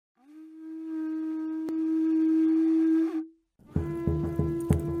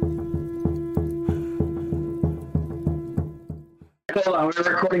Hold on, we're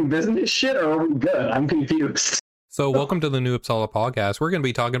recording business shit, or are we good? I'm confused. So, welcome to the New Uppsala podcast. We're going to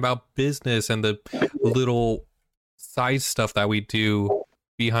be talking about business and the little side stuff that we do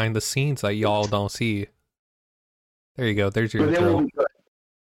behind the scenes that y'all don't see. There you go. There's your intro.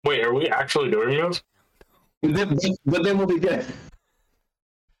 Wait, are we actually doing this? But then we'll be good.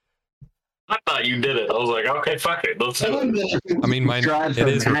 I thought you did it. I was like, okay, fuck it. Let's do it. I mean, it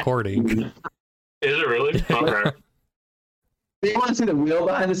is recording. Is it really? Okay. They want to see the wheel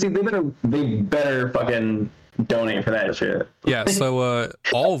behind the scenes. They better fucking donate for that shit. Yeah, so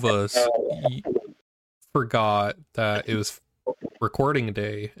all of us forgot that it was recording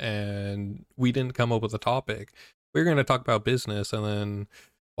day and we didn't come up with a topic. We were going to talk about business, and then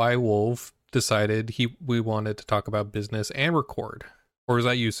Wolf decided we wanted to talk about business and record. Or was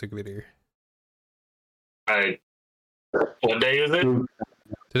that you, Sigvidir? What day is it?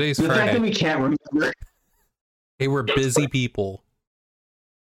 Today's the Friday. Fact that we can't remember. Hey, we're busy people.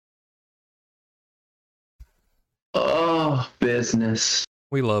 Oh, business.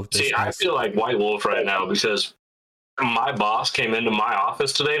 We love business. See, I feel like White Wolf right now because my boss came into my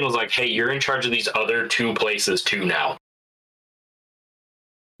office today and was like, hey, you're in charge of these other two places too now.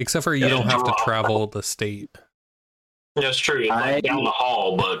 Except for you don't have to travel the state. That's true. It's like down the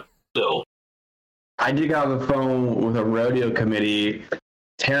hall, but still. I just got on the phone with a rodeo committee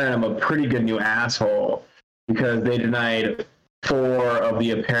tearing them a pretty good new asshole because they denied 4 of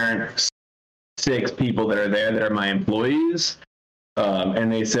the apparent 6 people that are there that are my employees.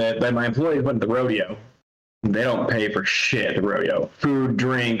 And they said that my employees went to the rodeo. They don't pay for shit at the rodeo. Food,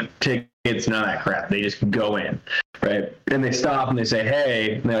 drink, tickets, none of that crap. They just go in, right? And they stop and they say,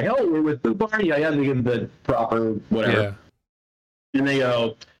 hey. And they're like, oh, we're with the party. I have to get the proper whatever. Yeah. And they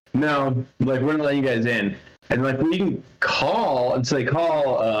go, no, like, we're not letting you guys in. And like, we can call. And so they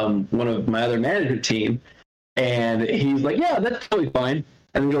call one of my other management team. And he's like, yeah, that's totally fine.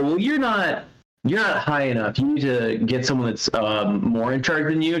 And they go, well, you're not high enough. You need to get someone that's more in charge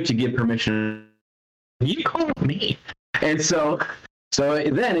than you to give permission. You call me. And so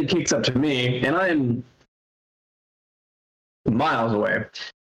then it kicks up to me, and I'm miles away,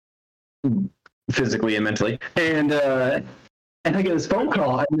 physically and mentally. And I get this phone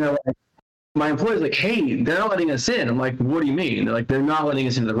call, and they're like, my employee's like, hey, they're not letting us in. I'm like, what do you mean? They're like, they're not letting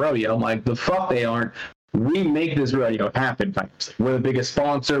us into the rodeo. I'm like, the fuck they aren't. We make this rodeo happen. We're the biggest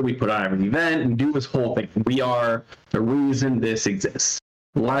sponsor. We put on every event and do this whole thing. We are the reason this exists.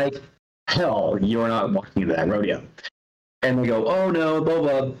 Like hell, you're not walking into that rodeo. And they go, oh no, blah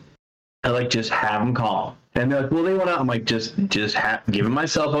blah. I like, just have them call. And they're like, well, they want to. I'm like, just give them my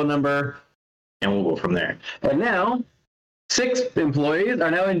cell phone number, and we'll go from there. And now, 6 employees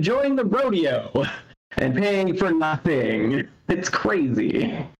are now enjoying the rodeo and paying for nothing. It's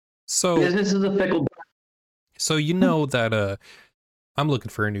crazy. So business is a fickle. So you know that I'm looking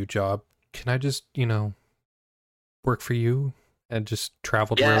for a new job. Can I just, work for you and just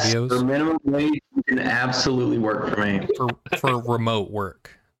travel to rodeos? For minimum wage, you can absolutely work for me. For remote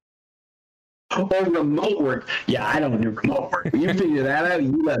work. Oh, remote work. Yeah, I don't do remote work. You figure that out,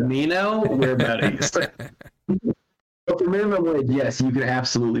 you let me know, we're buddies. But for minimum wage, yes, you can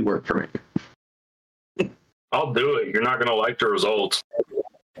absolutely work for me. I'll do it. You're not going to like the results.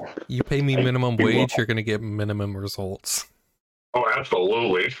 You pay me minimum wage, you're going to get minimum results. Oh,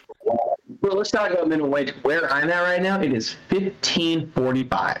 absolutely. Well, let's talk about minimum wage. Where I'm at right now, it is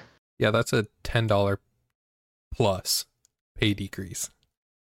 $15.45. Yeah, that's a $10 plus pay decrease.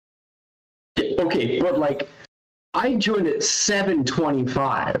 Okay, but like, I joined at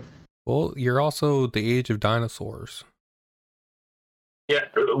 $7.25. Well, you're also the age of dinosaurs. Yeah,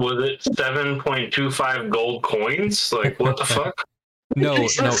 was it 7.25 gold coins? Like, what the fuck? No,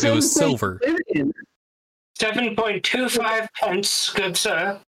 it was silver. 7.25 pence, good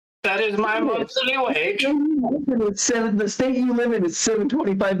sir. That is my monthly wage. The state you live in is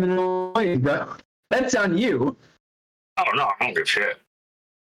 $7.25 minimum wage, bro. That's on you. Oh no, I don't give a shit.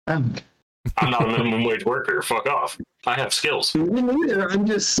 I'm not a minimum wage worker. Fuck off. I have skills. Me neither. I'm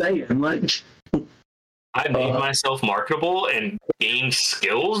just saying, like, I made myself marketable and gained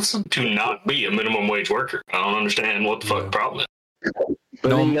skills to not be a minimum wage worker. I don't understand what the fuck the problem is. But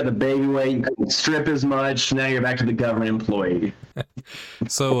then you got the baby weight, you couldn't strip as much, now you're back to the government employee.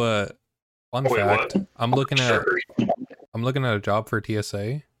 So, fun fact, what? I'm looking at a job for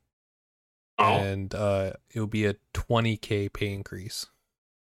TSA, and it'll be a $20K pay increase.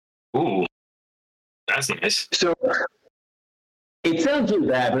 Ooh, that's nice. So, it sounds really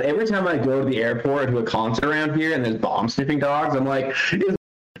bad, but every time I go to the airport to a concert around here and there's bomb sniffing dogs, I'm like, is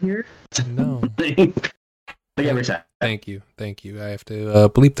here? No. Every time. Thank you. I have to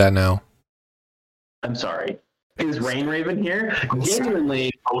bleep that now. I'm sorry. Is Rain Raven here?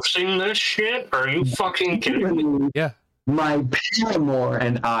 Genuinely hosting this shit? Are you fucking kidding me? Yeah. My paramour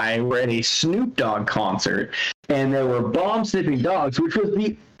and I were at a Snoop Dogg concert, and there were bomb sniffing dogs, which was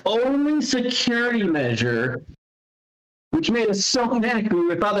the only security measure, which made us so mad.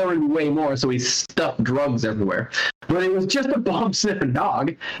 We thought there would be way more, so we stuffed drugs everywhere. But it was just a bomb sniffing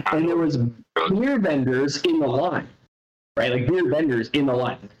dog, and there was beer vendors in the line, right? Like beer vendors in the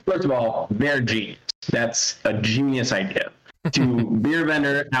line. First of all, they're genius. That's a genius idea. To beer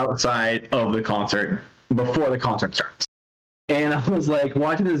vendor outside of the concert before the concert starts. And I was like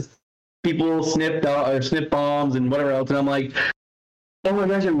watching this people sniff bombs and whatever else, and I'm like, oh my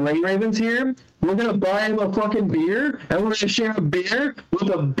gosh, and Rain Raven's here. We're gonna buy him a fucking beer, and we're gonna share a beer with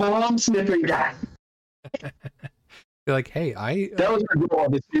a bomb sniffing guy. You're like, hey, that was our goal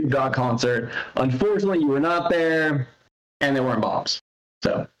of the Snoop Dogg concert. Unfortunately, you were not there, and there weren't bombs.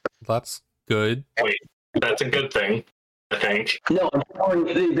 So that's good. Wait, that's a good thing, I think. No,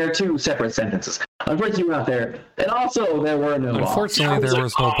 they're two separate sentences. Unfortunately, you were not there, and also there were no bombs. Unfortunately, there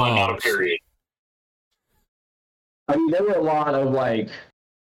was no bombs. Period. I mean, there were a lot of like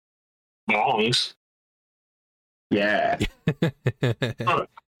bongs. Yeah.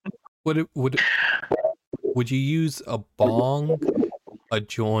 Would you use a bong, a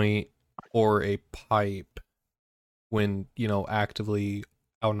joint, or a pipe when, actively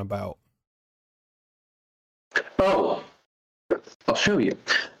out and about? Oh, I'll show you.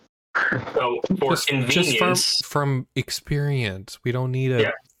 So for convenience, just from experience, we don't need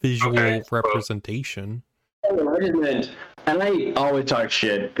a visual representation. And I always talk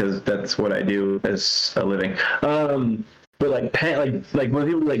shit because that's what I do as a living. But like when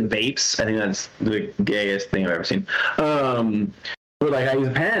people do like vapes, I think that's the gayest thing I've ever seen. But like I use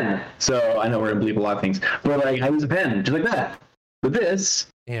a pen, so I know we're gonna bleep a lot of things. But like I use a pen, just like that. But this,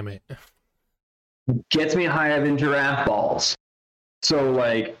 damn it, gets me higher than giraffe balls. So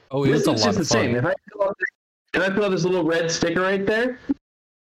like, oh, it was a lot just of the fun. same. If I fill out this little red sticker right there,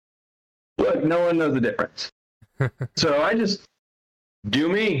 look, no one knows the difference. So I just do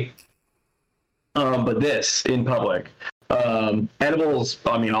me. But this in public, edibles.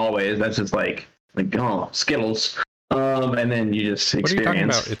 I mean, always. That's just like Skittles. And then you just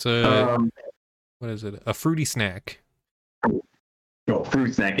experience. What are you talking about? It's what is it? A fruity snack. Oh,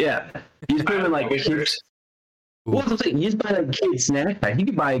 fruit snack. Yeah. You just put them in like a kid's. Well, that's the thing. You just buy like kids snack pack. You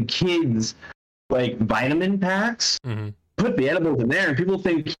can buy kids like vitamin packs. Mm-hmm. Put the edibles in there, and people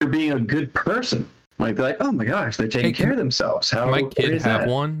think you're being a good person. Like they're like, oh my gosh, they're taking care of themselves. How can my kid have that?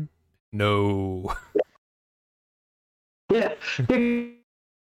 one? No. Yeah.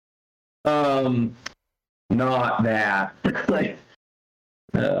 Not that. Like,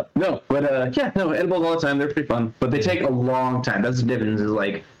 no, but edibles all the time. They're pretty fun, but they take a long time. That's the difference. Is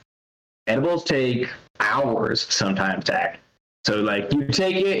like edibles take hours sometimes to act. So like you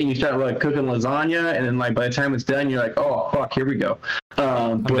take it and you start like cooking lasagna, and then like by the time it's done, you're like, oh fuck, here we go.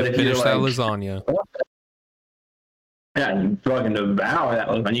 But if finish you're that like, lasagna. Yeah, you fucking devour that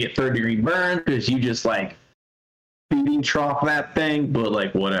lasagna. You get 3rd-degree burn because you just like feeding trough that thing. But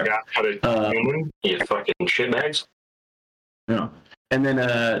like whatever. You fucking shitbags. Yeah. And then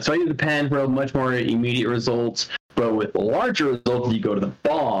so I use the pen for much more immediate results. But with larger results, you go to the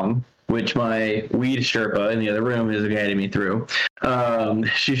bong, which my weed Sherpa in the other room is guiding me through.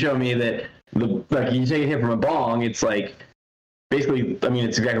 She showed me that you take a hit from a bong, it's like basically, I mean,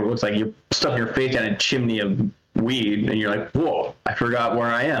 it's exactly what it looks like. You stuff your face down a chimney of weed, and you're like, whoa, I forgot where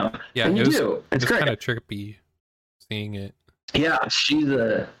I am. Yeah, and you do. It's great. Kind of trippy seeing it. Yeah, she's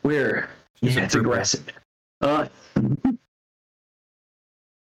a weird. Yeah, it's aggressive.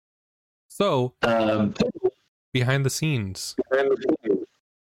 So, behind the scenes.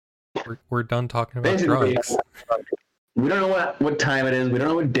 We're done talking about drugs. We don't know what time it is. We don't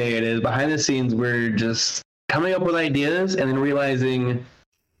know what day it is. Behind the scenes, we're just coming up with ideas and then realizing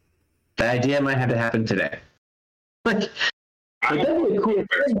the idea might have to happen today. Like, but that'd be a cool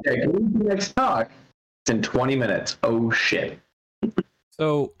thing. Next talk. It's in 20 minutes. Oh shit.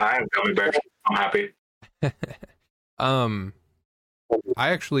 So I have gummy bears. I'm happy. I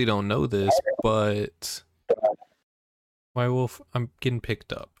actually don't know this, but Why Wolf, I'm getting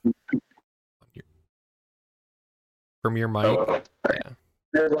picked up from your mic. Oh, yeah.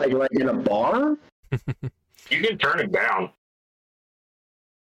 They're like in a bar? You can turn it down.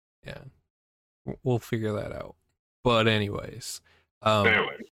 Yeah. We'll figure that out. But anyways.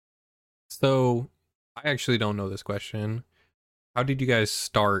 So I actually don't know this question. How did you guys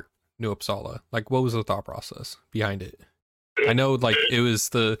start New Uppsala? Like, what was the thought process behind it? I know, like, it was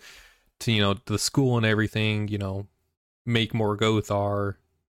the school and everything, make more Gothar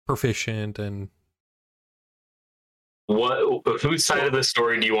proficient and Whose side of the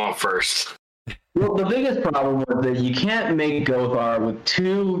story do you want first? Well, the biggest problem was that you can't make Gothar with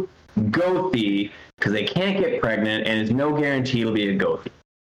two Gothi because they can't get pregnant, and there's no guarantee it'll be a Gothi.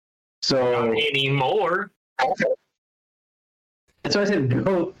 So Not anymore. That's why I said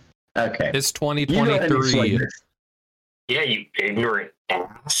Goth. Okay. It's 2023. Yeah, you ignorant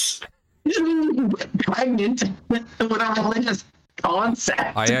ass. Pregnant with a religious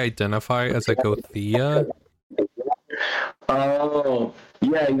concept. I identify as a Gothia. Oh,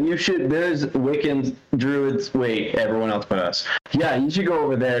 yeah, you should. There's Wiccans, Druids. Wait, everyone else but us. Yeah, you should go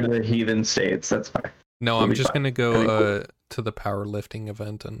over there to the heathen states. That's fine. No, It'll I'm be just fine. gonna go to the powerlifting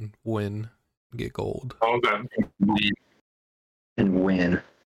event and win, get gold. Okay. And win.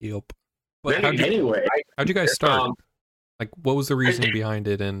 Yep. But Anyway, how'd you guys start? Like, what was the reasoning behind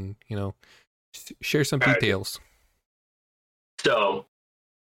it? And share some details. So,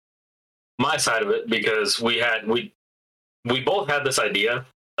 my side of it, because we both had this idea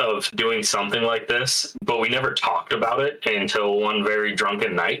of doing something like this, but we never talked about it until one very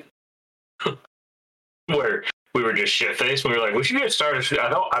drunken night, where we were just shit faced. We were like, we should just start a.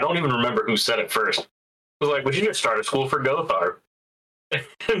 I don't even remember who said it first. It was like, we should just start a school for Gothar.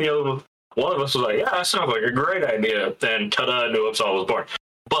 And the other one of us was like, yeah, that sounds like a great idea. Then ta-da, New Uppsala was born.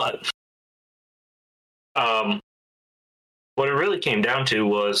 But what it really came down to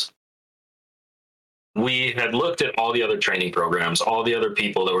was we had looked at all the other training programs, all the other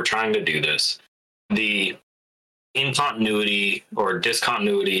people that were trying to do this, the incontinuity or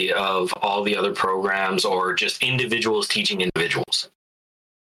discontinuity of all the other programs, or just individuals teaching individuals.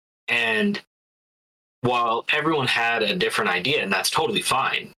 And while everyone had a different idea, and that's totally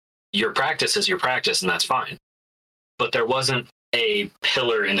fine, your practice is your practice, and that's fine. But there wasn't a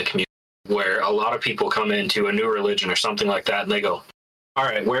pillar in the community where a lot of people come into a new religion or something like that, and they go, all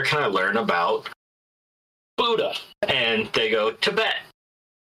right, where can I learn about Buddha? And they go, Tibet.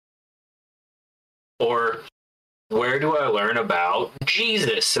 Or where do I learn about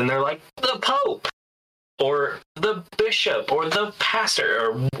Jesus? And they're like, the Pope, or the bishop, or the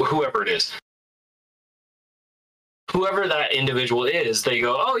pastor, or whoever it is. Whoever that individual is, they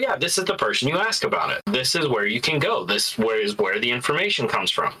go, oh yeah, this is the person you ask about it. This is where you can go. This is where the information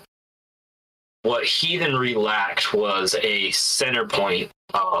comes from. What heathenry lacked was a center point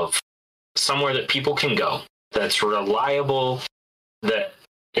of somewhere that people can go, that's reliable, that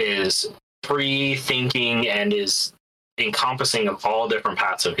is free thinking, and is encompassing of all different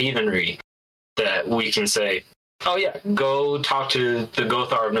paths of heathenry, that we can say, oh yeah, go talk to the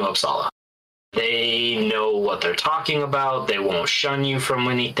Gothar of New Uppsala. They know what they're talking about. They won't shun you from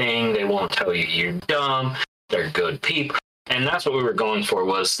anything. They won't tell you you're dumb. They're good people. And that's what we were going for,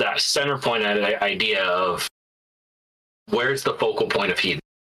 was that center point idea of where's the focal point of heathen.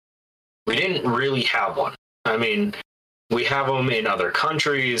 We didn't really have one. I mean, we have them in other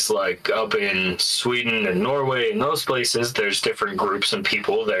countries, like up in Sweden and Norway and those places. There's different groups and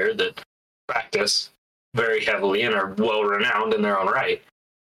people there that practice very heavily and are well-renowned in their own right.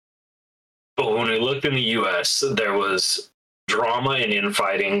 But when we looked in the U.S., there was drama and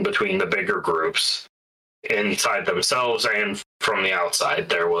infighting between the bigger groups inside themselves and from the outside.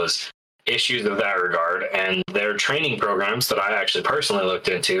 There was issues of that regard, and their training programs that I actually personally looked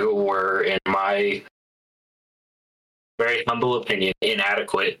into were, in my very humble opinion,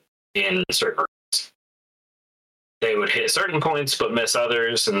 inadequate in certain areas. They would hit certain points but miss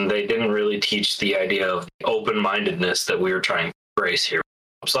others, and they didn't really teach the idea of open-mindedness that we were trying to embrace here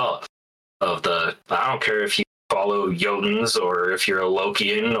in Uppsala. Of the, I don't care if you follow Jotuns, or if you're a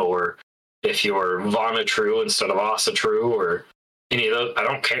Lokian, or if you're Vanatru instead of Asatru, or any of those, I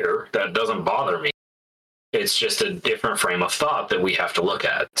don't care. That doesn't bother me. It's just a different frame of thought that we have to look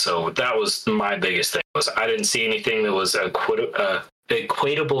at. So that was my biggest thing, was I didn't see anything that was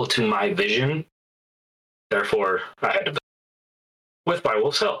equatable to my vision. Therefore, I had to, with my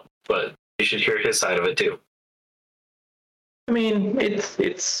wolf's help. But you should hear his side of it too. I mean,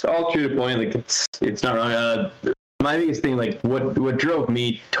 it's all true to point. Like it's not wrong. My biggest thing, like what drove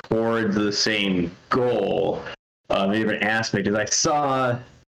me towards the same goal, a different aspect, is I saw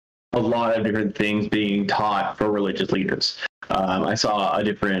a lot of different things being taught for religious leaders. I saw a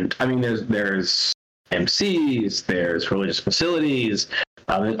different. I mean, there's MCs, there's religious facilities,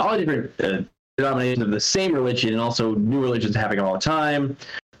 there's all different denominations of the same religion, and also new religions happening all the time.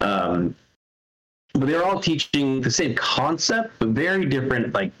 But they're all teaching the same concept, but very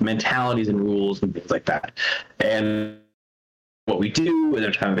different like mentalities and rules and things like that. And what we do with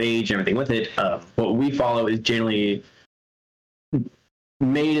their time of age, everything with it, what we follow is generally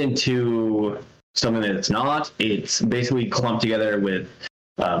made into something that it's not. It's basically clumped together with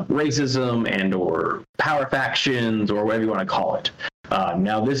racism and or power factions or whatever you want to call it.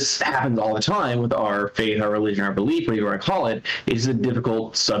 Now, this happens all the time with our faith, our religion, our belief, whatever you want to call it. It's a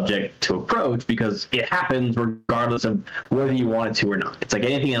difficult subject to approach because it happens regardless of whether you want it to or not. It's like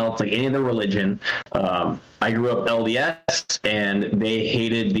anything else, like any other religion. I grew up LDS, and they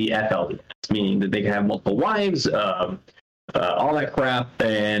hated the FLDS, meaning that they could have multiple wives, all that crap,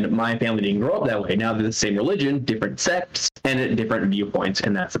 and my family didn't grow up that way. Now they're the same religion, different sects, and different viewpoints,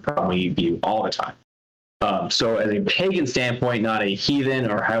 and that's the problem we view all the time. So as a pagan standpoint, not a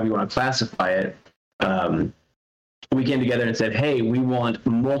heathen or however you want to classify it, we came together and said, hey, we want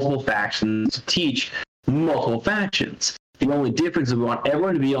multiple factions to teach multiple factions. The only difference is we want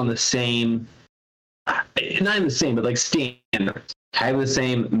everyone to be on the same, not even the same, but like standards, having the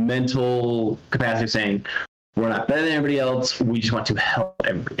same mental capacity of saying, we're not better than everybody else, we just want to help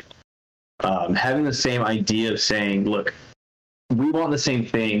everybody. Having the same idea of saying, look, we want the same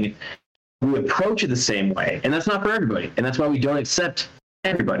thing, we approach it the same way, and that's not for everybody, and that's why we don't accept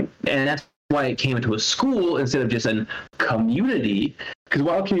everybody, and that's why it came into a school instead of just a community, because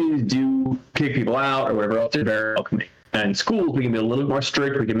while communities do kick people out or whatever else, they're very welcoming. And in schools, we can be a little bit more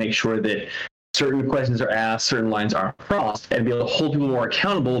strict, we can make sure that certain questions are asked, certain lines are crossed, and be able to hold people more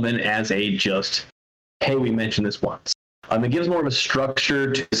accountable than as a just, hey, we mentioned this once. It gives more of a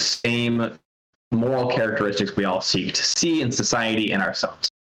structure to the same moral characteristics we all seek to see in society and ourselves.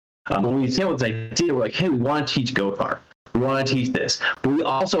 When we came up with this idea, we're like, hey, we want to teach Gothar. We want to teach this. But we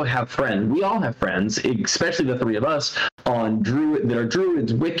also have friends. We all have friends, especially the three of us, on that are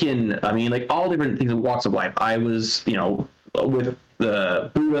Druids, Wiccan, I mean, like all different things in walks of life. I was, with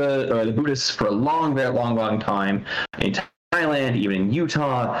the Buddha or the Buddhists for a very long time in Thailand, even in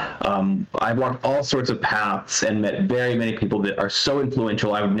Utah. I've walked all sorts of paths and met very many people that are so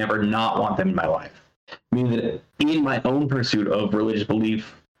influential, I would never not want them in my life. Meaning that in my own pursuit of religious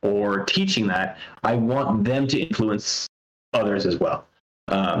belief or teaching that, I want them to influence others as well.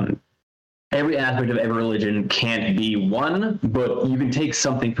 Every aspect of every religion can't be one, but you can take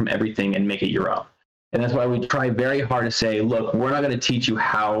something from everything and make it your own. And that's why we try very hard to say, look, we're not going to teach you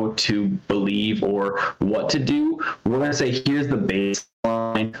how to believe or what to do. We're going to say, here's the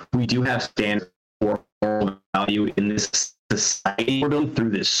baseline. We do have standards for moral value in this society we're building through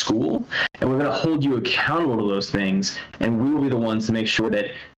this school, and we're going to hold you accountable to those things, and we will be the ones to make sure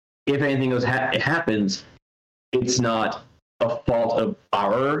that if anything happens, it's not a fault of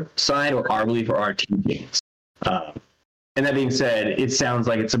our side or our belief or our teachings. And that being said, it sounds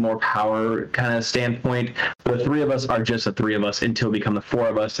like it's a more power kind of standpoint. The three of us are just the three of us until we become the four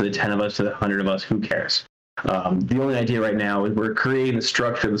of us to the 10 of us to the 100 of us. Who cares? The only idea right now is we're creating the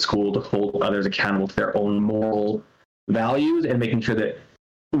structure of the school to hold others accountable to their own moral values and making sure that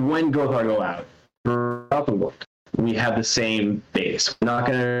when Gothar go out throughout the world, we have the same base. We're not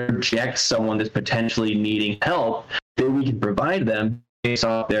going to reject someone that's potentially needing help that we can provide them based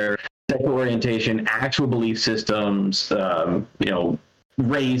off their sexual orientation, actual belief systems,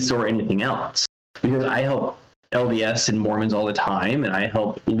 race, or anything else. Because I help LDS and Mormons all the time, and I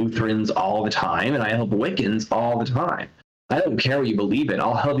help Lutherans all the time, and I help Wiccans all the time. I don't care what you believe in.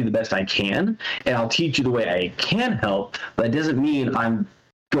 I'll help you the best I can, and I'll teach you the way I can help, but that doesn't mean I'm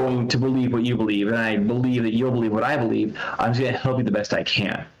going to believe what you believe, and I believe that you'll believe what I believe. I'm just going to help you the best I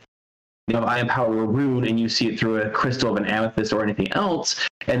can. If I empower a rune and you see it through a crystal of an amethyst or anything else,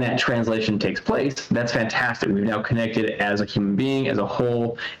 and that translation takes place, that's fantastic. We've now connected as a human being, as a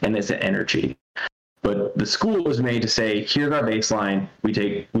whole, and as an energy. But the school was made to say, here's our baseline.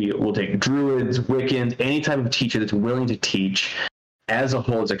 We'll take Druids, Wiccans, any type of teacher that's willing to teach as a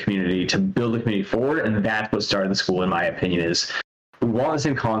whole, as a community, to build the community forward, and that's what started the school, in my opinion, is we want the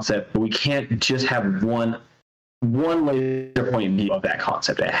same concept, but we can't just have one laser point view of that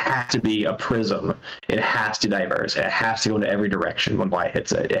concept. It has to be a prism. It has to diverse. It has to go into every direction when light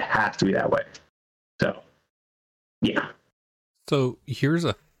hits it. It has to be that way. So, yeah. So here's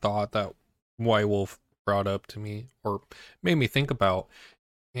a thought that White Wolf brought up to me, or made me think about.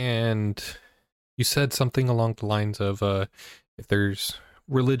 And you said something along the lines of, if there's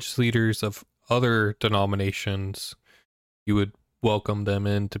religious leaders of other denominations, you would welcome them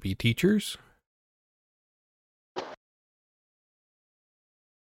in to be teachers?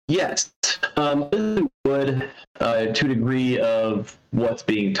 Yes, would to a degree of what's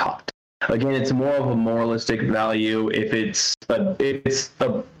being taught. Again, it's more of a moralistic value. If it's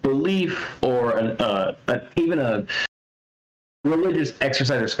a belief or even a religious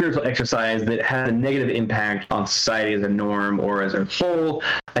exercise or spiritual exercise that has a negative impact on society as a norm or as a whole,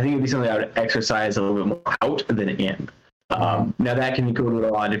 I think it would be something I would exercise a little bit more out than in. Now that can go to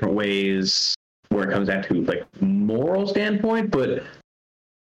a lot of different ways where it comes down to like moral standpoint, but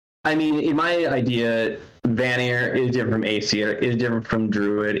I mean, in my idea, Vanir is different from Aesir, is different from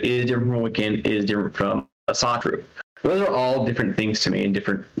Druid, is different from Wiccan, is different from a Satru. Those are all different things to me in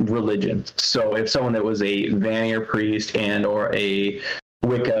different religions. So if someone that was a Vanir priest and or a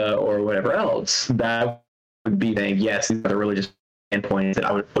Wicca or whatever else, that would be saying, yes, these are the religious endpoints that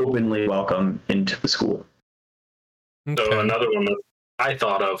I would openly welcome into the school. Okay. So another one that I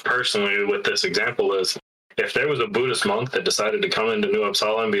thought of personally with this example is, if there was a Buddhist monk that decided to come into New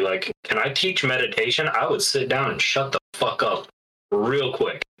Uppsala and be like, can I teach meditation? I would sit down and shut the fuck up real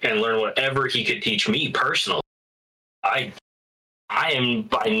quick and learn whatever he could teach me personally. I am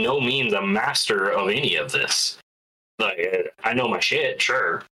by no means a master of any of this. Like, I know my shit,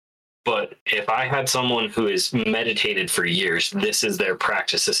 sure. But if I had someone who has meditated for years, this is their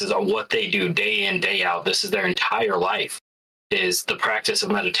practice. This is what they do day in, day out. This is their entire life, is the practice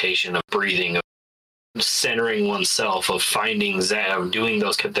of meditation, of breathing, of centering oneself, of finding Zen, of doing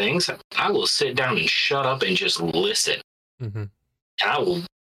those good things. I will sit down and shut up and just listen. Mm-hmm. And I will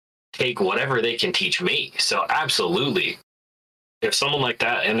take whatever they can teach me. So absolutely, if someone like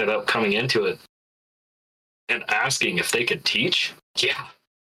that ended up coming into it and asking if they could teach, yeah.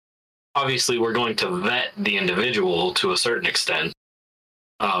 Obviously, we're going to vet the individual to a certain extent,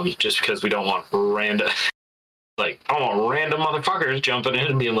 just because we don't want random, I don't want random motherfuckers jumping in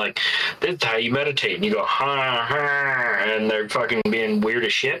and being like, this is how you meditate. And you go, ha, ha, and they're fucking being weird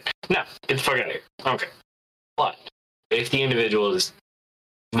as shit. No, get the fuck out of here. Okay. But if the individual is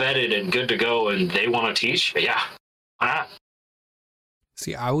vetted and good to go and they want to teach, yeah, why not?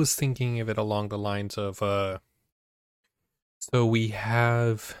 See, I was thinking of it along the lines of, so we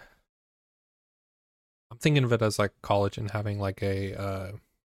have, I'm thinking of it as like college and having like a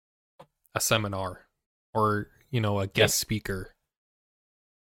seminar or, a guest speaker.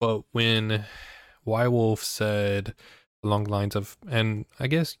 But when Wolf said along the lines of, and I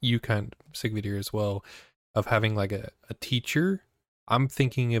guess you kind of, Sigvidir as well, of having like a teacher, I'm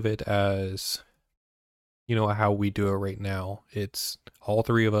thinking of it as, how we do it right now. It's all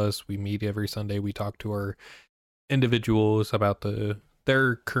three of us. We meet every Sunday. We talk to our individuals about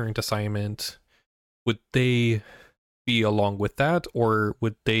their current assignment. Would they be along with that, or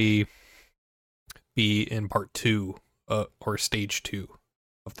would they be in part 2 or stage 2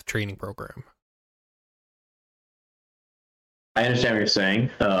 of the training program? I understand what you're saying.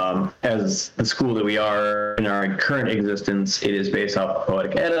 As the school that we are in our current existence, it is based off of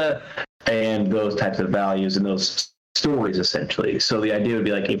Poetic Edda and those types of values and those stories, essentially. So the idea would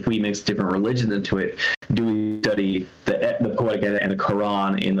be like, if we mix different religions into it, do we study the Poetic Edda and the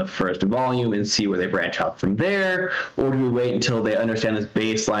Quran in the first volume and see where they branch out from there? Or do we wait until they understand this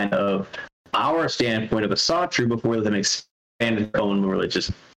baseline of our standpoint of a Satru before they then expand their own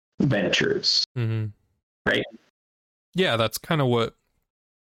religious ventures? Mm-hmm. Right? Yeah, that's kind of what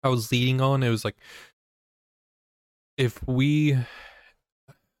I was leading on. It was like, if we,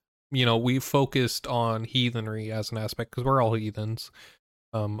 we focused on heathenry as an aspect, because we're all heathens,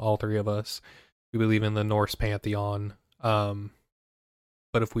 all three of us. We believe in the Norse pantheon. But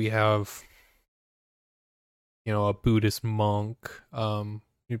if we have, a Buddhist monk,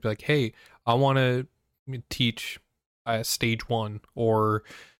 you'd be like, hey, I want to teach stage 1, or,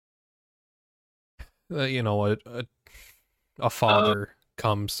 a father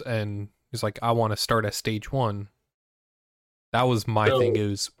comes and he's like, I want to start at stage 1. That was my thing,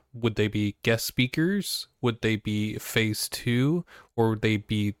 is, would they be guest speakers? Would they be phase 2? Or would they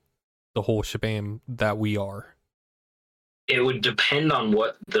be the whole shebang that we are? It would depend on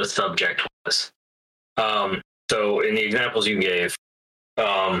what the subject was. So in the examples you gave,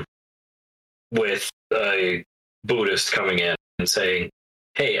 with a Buddhist coming in and saying,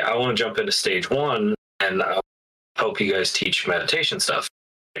 hey, I want to jump into stage 1 and I'll help you guys teach meditation stuff.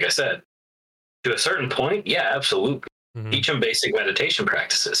 Like I said, to a certain point, yeah, absolutely. Mm-hmm. Teach them basic meditation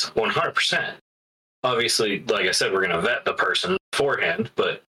practices, 100%. Obviously, like I said, we're going to vet the person beforehand,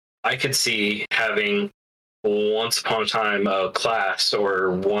 but I could see having once upon a time a class,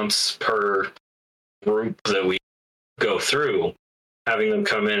 or once per group that we go through, having them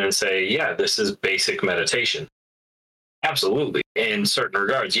come in and say, yeah, this is basic meditation. Absolutely. In certain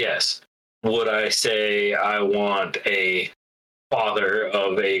regards, yes. Would I say I want a father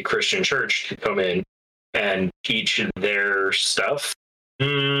of a Christian church to come in and teach their stuff?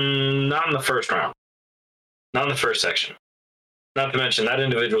 Not in the first round. Not in the first section. Not to mention, that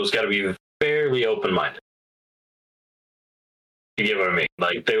individual's got to be fairly open-minded. You get what I mean?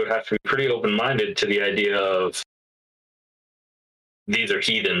 Like, they would have to be pretty open-minded to the idea of, these are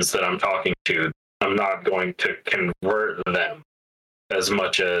heathens that I'm talking to. I'm not going to convert them as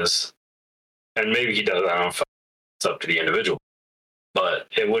much as, and maybe he does, I don't know, it's up to the individual. but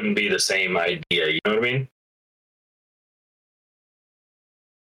it wouldn't be the same idea. You know what I mean?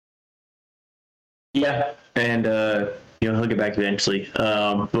 Yeah, and he'll get back eventually.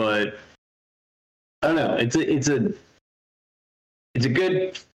 But I don't know. It's a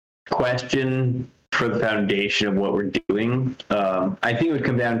good question for the foundation of what we're doing. I think it would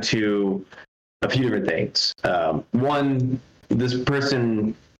come down to a few different things. One, this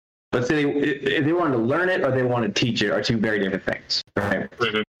person, let's say if they wanted to learn it or they want to teach it, are two very different things. Right?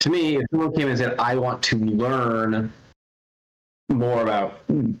 Mm-hmm. To me, if someone came and said, "I want to learn more about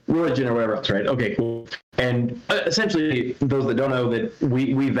religion or whatever else," right? Okay, cool. And essentially, those that don't know, that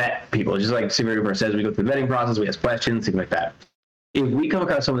we vet people. Just like Super says, we go through the vetting process, we ask questions, things like that. If we come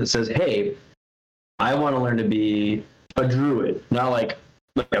across someone that says, "Hey, I want to learn to be a druid," not like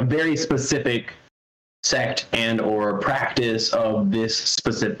a very specific sect and or practice of this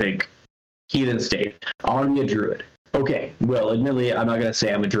specific heathen state. I want to be a druid. Okay, well, admittedly, I'm not going to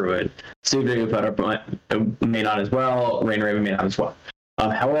say I'm a druid. Steve may not as well. Rain Raven may not as well.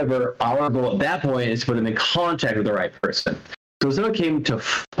 However, our goal at that point is to put them in contact with the right person. So if someone came to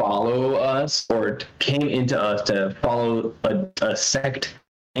follow us or came into us to follow a sect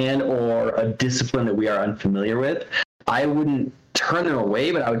and or a discipline that we are unfamiliar with, I wouldn't turn them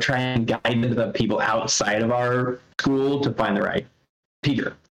away, but I would try and guide the people outside of our school to find the right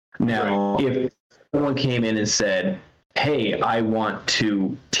teacher. Now, if someone came in and said, "Hey, I want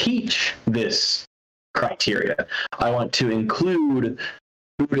to teach this criteria. I want to include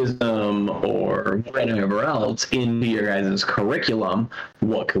Buddhism or whatever else into your guys' curriculum.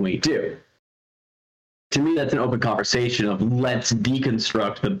 What can we do?" To me, that's an open conversation of let's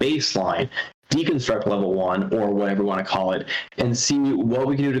deconstruct the baseline, deconstruct level 1 or whatever you want to call it, and see what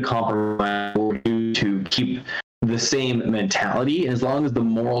we can do to compromise, what we can do to keep the same mentality. As long as the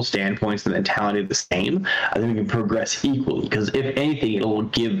moral standpoints, the mentality are the same, I think we can progress equally. Because if anything, it will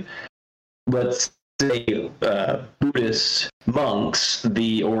give, let's say, Buddhist monks,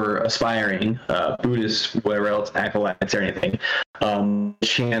 or aspiring Buddhist, whatever else, acolytes or anything,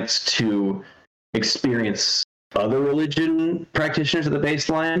 chance to experience other religion practitioners at the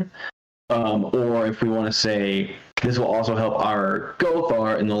baseline. Or if we want to say, this will also help our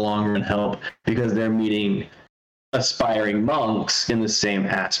Gothar in the long run help because they're meeting aspiring monks in the same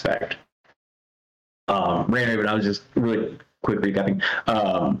aspect. Raven, I was just really quick recapping.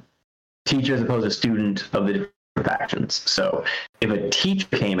 Teacher as opposed to student of the different factions. So if a teacher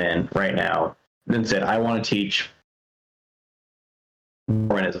came in right now and said, "I want to teach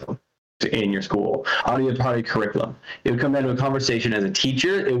Mormonism in your school, I'll be a part of your curriculum," it would come down to a conversation as a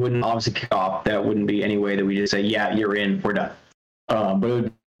teacher. It wouldn't obviously kick off. That wouldn't be any way that we just say, "Yeah, you're in, we're done." But it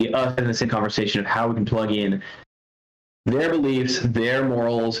would be us in the same conversation of how we can plug in their beliefs, their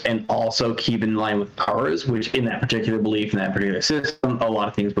morals, and also keep in line with ours, which in that particular belief, in that particular system, a lot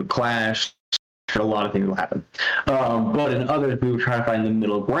of things would clash, a lot of things will happen. But in others, we would try to find the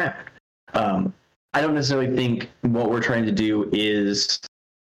middle ground. I don't necessarily think what we're trying to do is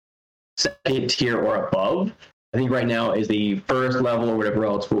second tier or above. I think right now is the first level or whatever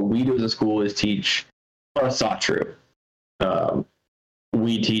else. What we do as a school is teach our Satru.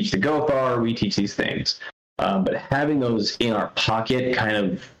 We teach the Gothar, we teach these things. But having those in our pocket, kind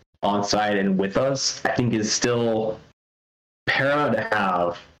of on site and with us, I think is still paramount to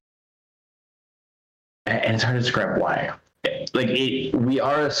have. And it's hard to describe why. We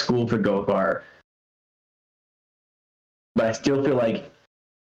are a school for Gothar, but I still feel like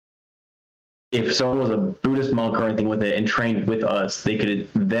if someone was a Buddhist monk or anything with it and trained with us, they could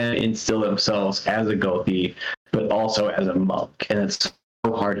then instill themselves as a Gothi, but also as a monk. And it's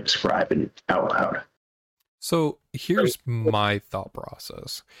so hard to describe it out loud. So here's my thought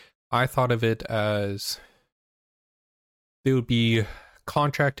process. I thought of it as they would be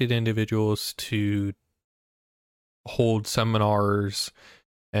contracted individuals to hold seminars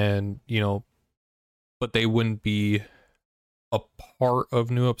and, but they wouldn't be a part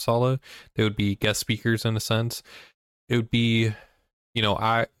of New Uppsala. They would be guest speakers in a sense. It would be,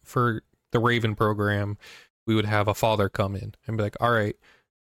 for the Raven program, we would have a father come in and be like, "All right,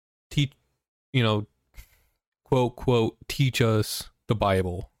 teach, quote, quote, teach us the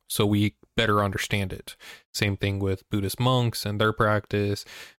Bible so we better understand it." Same thing with Buddhist monks and their practice,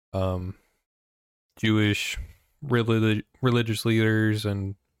 Jewish religious leaders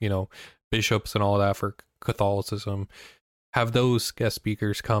and, bishops and all that for Catholicism. Have those guest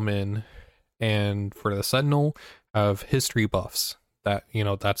speakers come in, and for the Sentinel, have history buffs that,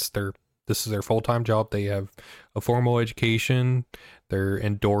 this is their full-time job. They have a formal education. They're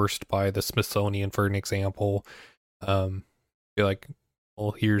endorsed by the Smithsonian, for an example. Be like,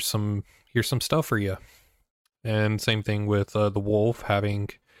 "Well, here's some stuff for you." And same thing with the wolf having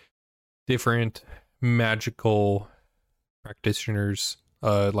different magical practitioners,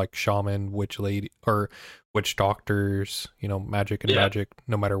 like shaman, witch lady, or witch doctors, magic and magic,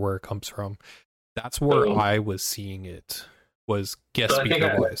 no matter where it comes from. That's where I was seeing it, was guest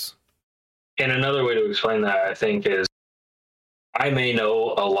speaker wise. And another way to explain that, I think, is I may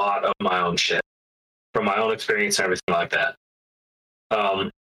know a lot of my own shit from my own experience and everything like that.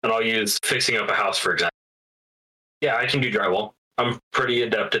 And I'll use fixing up a house, for example. Yeah, I can do drywall. I'm pretty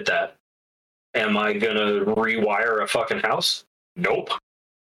adept at that. Am I going to rewire a fucking house? Nope.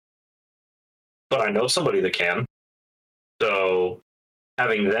 But I know somebody that can. So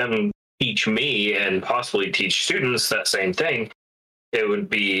having them teach me and possibly teach students that same thing, it would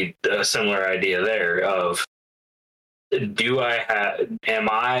be a similar idea there of, am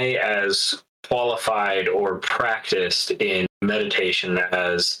I as qualified or practiced in meditation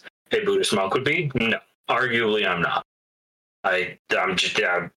as a Buddhist monk would be? No, arguably I'm not. I'm just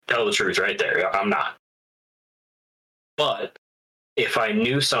tell the truth right there. I'm not. But if I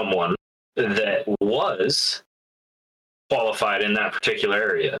knew someone that was qualified in that particular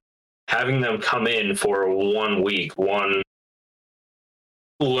area, having them come in for 1 week, one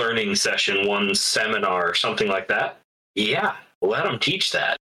learning session, one seminar, or something like that, yeah, let them teach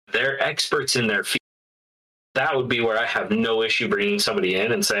that. They're experts in their field. That would be where I have no issue bringing somebody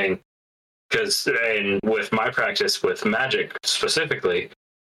in and saying, and with my practice with magic specifically,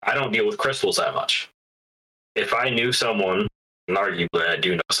 I don't deal with crystals that much. If I knew someone, and arguably I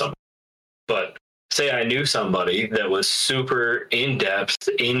do know someone, but say I knew somebody that was super in-depth,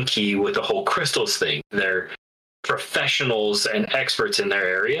 in-key with the whole crystals thing, they're professionals and experts in their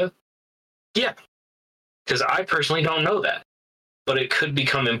area, yeah, because I personally don't know that. But it could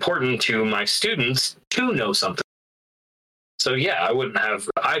become important to my students to know something. So yeah,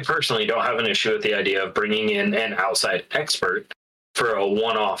 I personally don't have an issue with the idea of bringing in an outside expert for a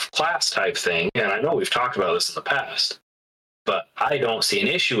one-off class type thing. And I know we've talked about this in the past, but I don't see an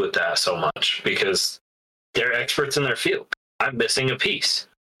issue with that so much because they're experts in their field. I'm missing a piece.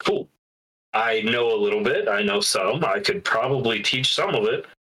 Cool. I know a little bit. I know some. I could probably teach some of it.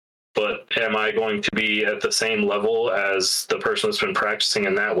 But am I going to be at the same level as the person that's been practicing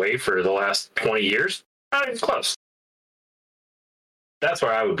in that way for the last 20 years? Not even close. That's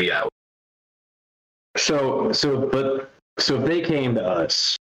where I would be at. So if they came to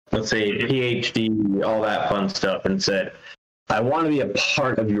us, let's say PhD, all that fun stuff, and said, I want to be a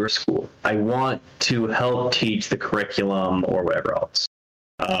part of your school. I want to help teach the curriculum or whatever else.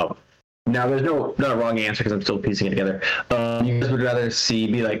 Now, there's not a wrong answer because I'm still piecing it together. You guys would rather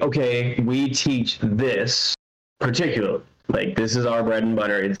be like, okay, we teach this particular, like this is our bread and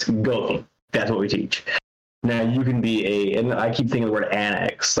butter. It's Gothar. That's what we teach. Now you can be and I keep thinking the word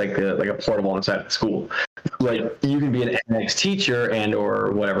annex, like a portable inside the school. Like you can be an annex teacher and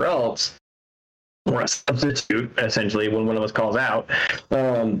or whatever else, or a substitute essentially when one of us calls out,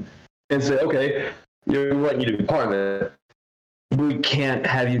 and say, okay, we want you to be part of it. We can't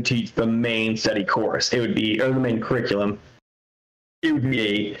have you teach the main study course. It would be, or the main curriculum. It would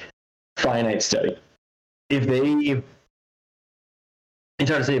be a finite study. If it's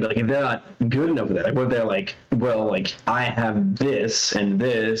hard to say, but like if they're not good enough with that, like what if they're like, well, like I have this and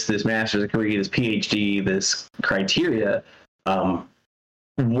this master's degree, this PhD, this criteria.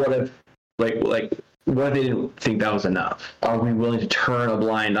 What if what if they didn't think that was enough? Are we willing to turn a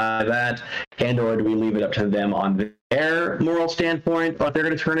blind eye to that, and or do we leave it up to them on their moral standpoint if they're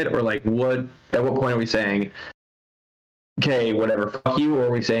going to turn it, or like what? At what point are we saying, okay, whatever, fuck you, or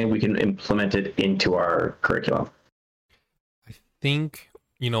are we saying we can implement it into our curriculum? I think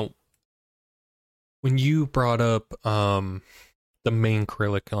when you brought up the main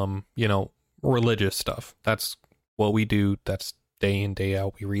curriculum, religious stuff. That's what we do. That's day in, day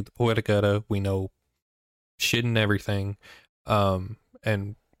out. We read the Poetic Edda. We know shit and everything.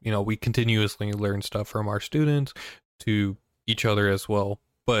 And, we continuously learn stuff from our students to each other as well.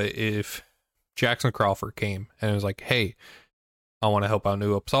 But if Jackson Crawford came and was like, hey, I want to help out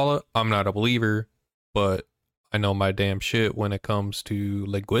New Uppsala. I'm not a believer, but I know my damn shit when it comes to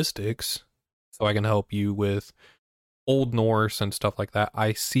linguistics, so I can help you with Old Norse and stuff like that.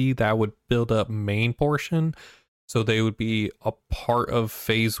 I see that would build up main portion, so they would be a part of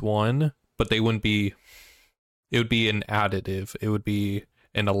phase 1, but they wouldn't be, it would be an additive, it would be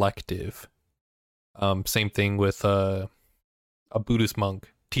an elective. Same thing with a Buddhist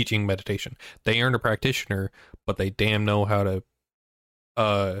monk teaching meditation. They aren't a practitioner, but they damn know how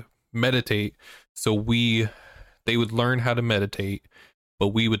to meditate, so they would learn how to meditate, but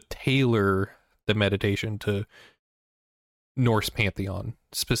we would tailor the meditation to Norse pantheon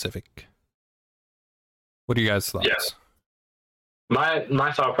specific. What are you guys' thoughts? Yeah.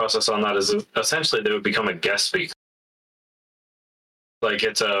 My thought process on that is essentially they would become a guest speaker. Like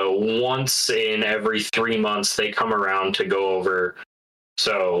it's a once in every 3 months they come around to go over.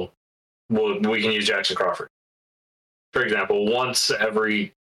 So we can use Jackson Crawford. For example, once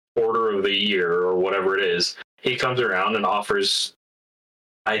every quarter of the year or whatever it is, he comes around and offers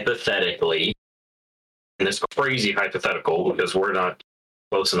hypothetically, and it's crazy hypothetical because we're not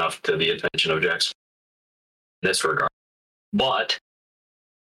close enough to the attention of Jackson in this regard. But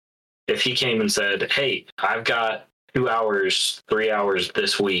if he came and said, hey, I've got 2 hours, 3 hours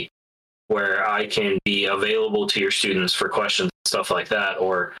this week where I can be available to your students for questions and stuff like that,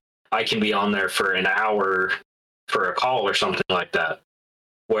 or I can be on there for an hour for a call or something like that,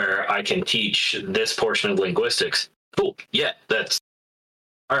 where I can teach this portion of linguistics. Cool. Yeah, that's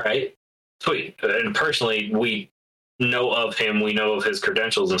all right. Sweet. And personally, we know of him. We know of his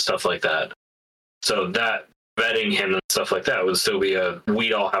credentials and stuff like that. So that vetting him and stuff like that would still be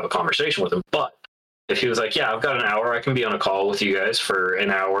we'd all have a conversation with him. But if he was like, yeah, I've got an hour, I can be on a call with you guys for an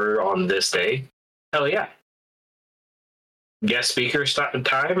hour on this day. Hell yeah. Guest speaker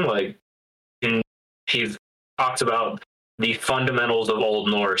time, like, he talked about the fundamentals of Old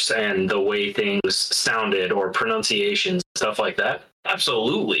Norse and the way things sounded or pronunciations, stuff like that.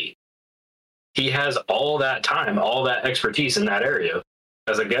 Absolutely. He has all that time, all that expertise in that area.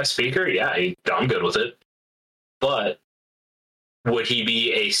 As a guest speaker, yeah, I'm good with it. But would he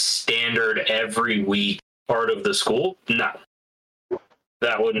be a standard every week part of the school? No.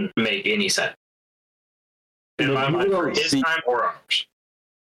 That wouldn't make any sense. In my mind, for his time or ours.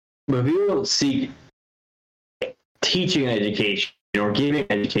 But if you don't seek teaching education or giving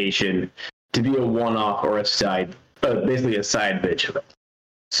education to be a one-off or a side, basically a side bitch of it.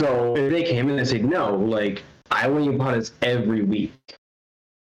 So if they came in and said, no, like, I want you upon this every week,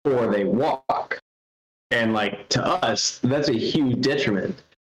 or they walk, and like, to us, that's a huge detriment.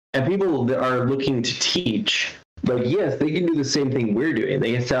 And people that are looking to teach, like, yes, they can do the same thing we're doing.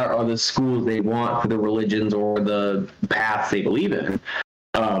 They can start all the schools they want for the religions or the paths they believe in.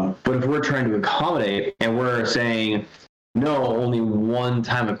 But if we're trying to accommodate and we're saying, no, only one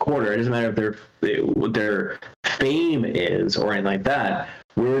time a quarter, it doesn't matter if what their fame is or anything like that,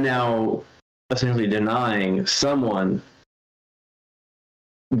 we're now essentially denying someone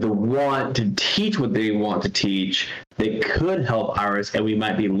the want to teach what they want to teach that could help ours, and we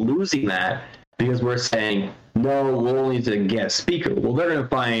might be losing that because we're saying, no, we'll only need a guest speaker. Well, they're going to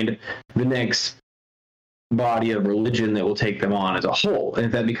find the next body of religion that will take them on as a whole. And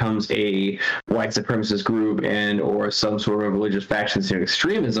if that becomes a white supremacist group and or some sort of religious faction to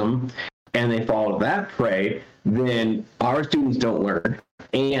extremism, and they fall to that prey, then our students don't learn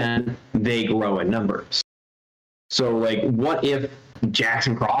and they grow in numbers. So, like, what if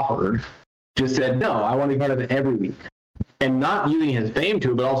Jackson Crawford just said, no, I want to be part of it every week, and not using his fame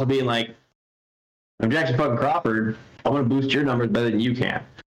to it, but also being like, I'm Jackson fucking Crawford, I want to boost your numbers better than you can.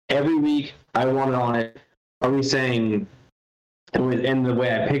 Every week, I want it on it. Are we saying, and the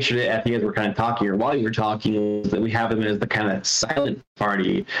way I pictured it at the end, we're kind of talking, or while you were talking, is that we have them as the kind of silent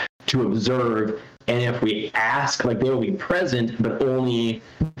party to observe, and if we ask, like, they will be present, but only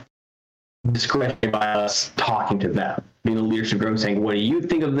discretion by us talking to them, being a leadership group, saying, what do you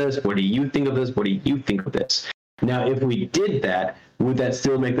think of this? What do you think of this? What do you think of this? Now, if we did that, would that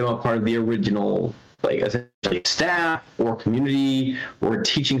still make them a part of the original, like, essentially staff or community or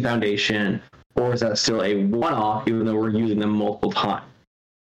teaching foundation, or is that still a one-off, even though we're using them multiple times?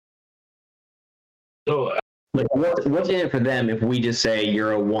 So, like, what's in it for them if we just say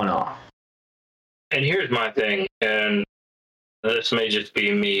you're a one-off? And here's my thing, and this may just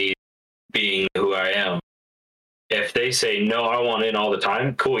be me being who I am. If they say, no, I want in all the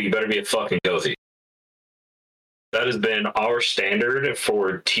time, cool, you better be a fucking Gothar. That has been our standard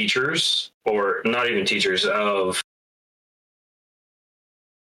for teachers, or not even teachers, of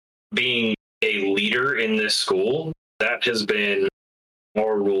being a leader in this school. That has been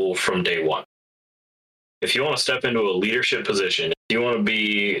our rule from day one. If you want to step into a leadership position, if you want to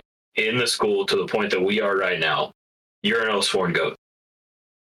be in the school to the point that we are right now, you're an oath-sworn Gothar.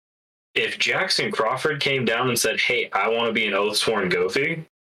 If Jackson Crawford came down and said, hey, I want to be an oath-sworn Gothar,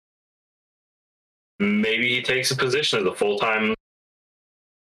 maybe he takes a position as a full-time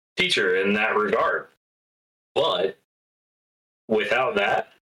teacher in that regard. But without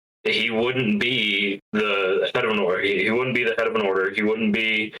that, he wouldn't be the head of an order. He wouldn't be the head of an order. He wouldn't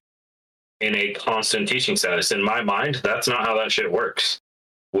be in a constant teaching status. In my mind, that's not how that shit works.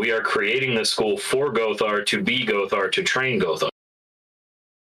 We are creating the school for Gothar, to be Gothar, to train Gothar.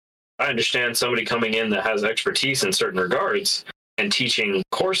 I understand somebody coming in that has expertise in certain regards, and teaching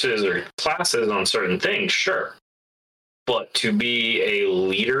courses or classes on certain things, sure. But to be a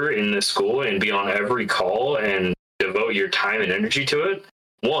leader in the school and be on every call and devote your time and energy to it,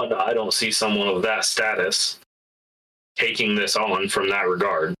 one, I don't see someone of that status taking this on from that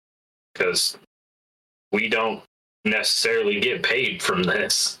regard, because we don't necessarily get paid from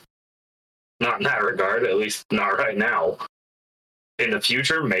this. Not in that regard, at least not right now. In the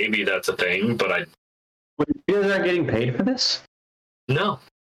future, maybe that's a thing, but You guys aren't getting paid for this? no.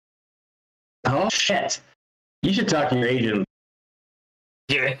 Oh, shit. You should talk to your agent.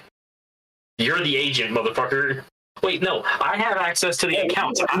 Yeah. You're the agent, motherfucker. Wait, no. I have access to the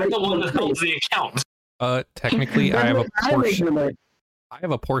account. I'm the one that holds the account. Technically, I have a portion. I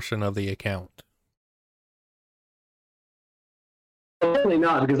have a portion of the account. Definitely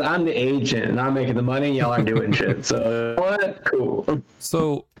not, because I'm the agent and I'm making the money and y'all are doing shit. So what? Cool.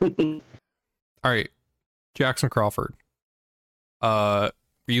 So, all right, Jackson Crawford.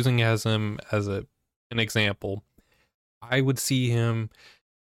 Using him as an example, I would see him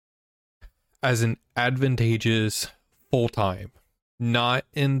as an advantageous full-time, not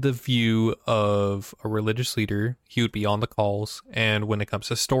in the view of a religious leader. He would be on the calls, and when it comes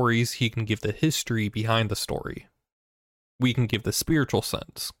to stories, he can give the history behind the story. We can give the spiritual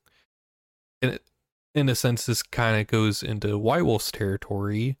sense. And in a sense, this kind of goes into White Wolf's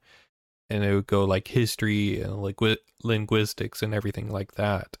territory, and it would go like history and like linguistics and everything like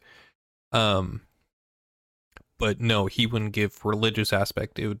that. But no, he wouldn't give religious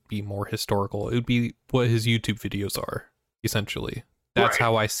aspect. It would be more historical. It would be what his YouTube videos are, essentially. That's Right.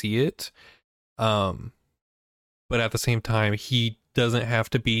 how I see it. But at the same time, he doesn't have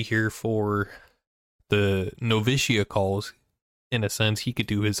to be here for the novitia calls. In a sense, he could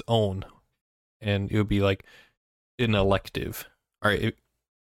do his own, and it would be like an elective. All right,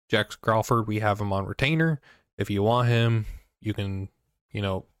 Jack Crawford, we have him on retainer. If you want him, you can,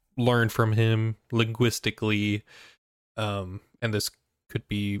 learn from him linguistically. And this could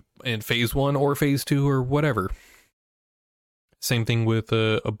be in phase 1 or phase 2 or whatever. Same thing with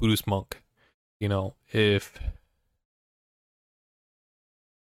a Buddhist monk. If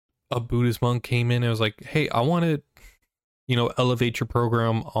a Buddhist monk came in and was like, hey, I want to, elevate your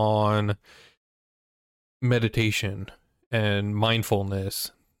program on meditation and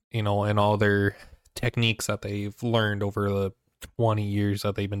mindfulness, and all their techniques that they've learned over the 20 years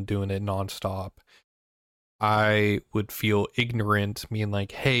that they've been doing it nonstop. I would feel ignorant, being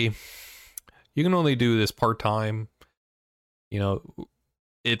like, hey, you can only do this part-time.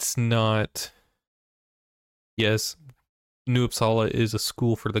 It's not, yes, New Uppsala is a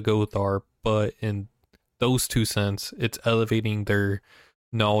school for the Gothar, but in those two cents, it's elevating their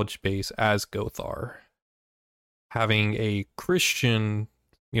knowledge base as Gothar. Having a Christian,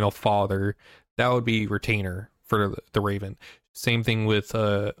 father, that would be retainer for the Raven. Same thing with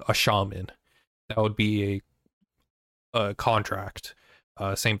a shaman. That would be a contract.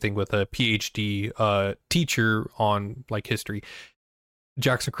 Same thing with a PhD teacher on like history.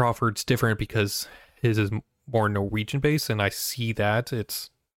 Jackson Crawford's different because his is more Norwegian based, and I see that it's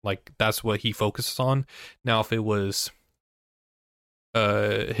like that's what he focuses on. Now, if it was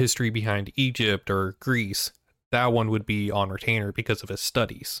history behind Egypt or Greece, that one would be on retainer because of his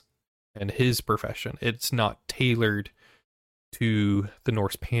studies and his profession. It's not tailored to the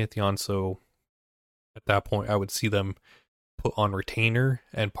Norse pantheon, so at that point I would see them put on retainer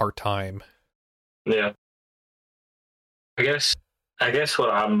and part-time. Yeah. I guess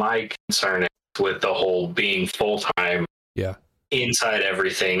what my concern is with the whole being full-time, Yeah, inside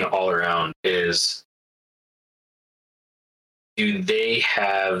everything all around, is do they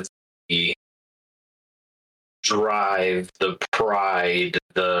have the drive, the pride,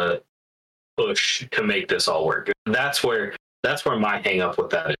 the push to make this all work? That's where my hang up with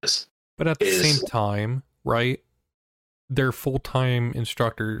that is. but at the same time, right, they're full-time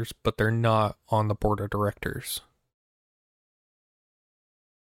instructors, but they're not on the board of directors.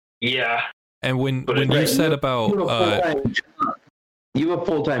 Yeah. And when But you said about you have a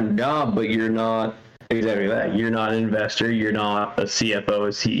full-time job, but you're not exactly that. You're not an investor. You're not a CFO, a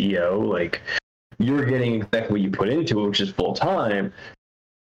CEO. Like, you're getting exactly what you put into it, which is full-time.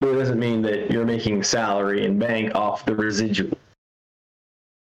 But it doesn't mean that you're making salary and bank off the residual.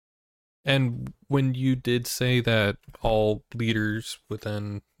 and when you did say that all leaders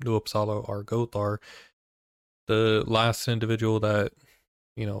within New Uppsala are Gothar, the last individual that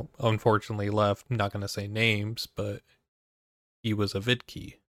unfortunately left, I'm not going to say names, but he was a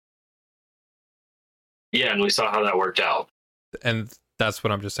Vidki. Yeah, and we saw how that worked out. And that's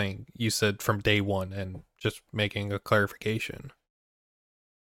what I'm just saying. You said from day one, and just making a clarification.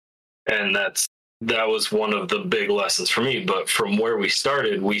 And that's that was one of the big lessons for me. But from where we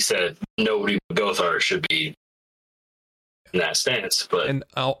started, we said nobody but Gothar should be in that stance. But and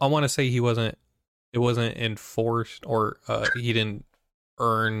I want to say it wasn't enforced, or he didn't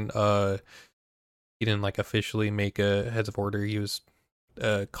earn he didn't like officially make a heads of order. He was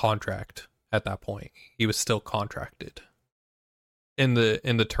a contract at that point. He was still contracted in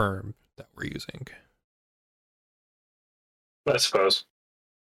the term that we're using. I suppose.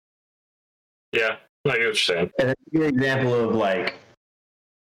 Yeah, I get what you're saying. And it's a good example of like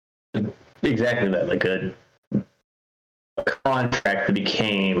exactly that, like a contract that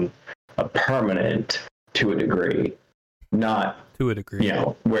became a permanent to a degree, not To a degree,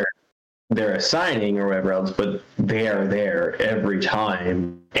 where they're assigning or whatever else, but they are there every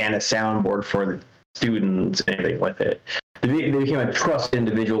time, and a soundboard for the students and everything with it. They became a trusted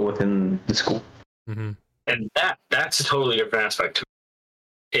individual within the school. Mm-hmm. And that's a totally different aspect.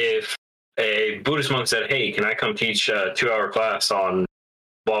 If a Buddhist monk said, "Hey, can I come teach a 2-hour class on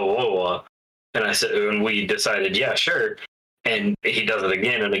blah blah blah blah?" and I said, and we decided, yeah, sure, and he does it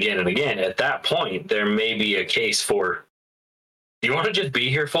again and again and again. At that point, there may be a case for, do you want to just be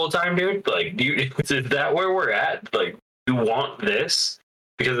here full time, dude? Like, is that where we're at? Like, you want this?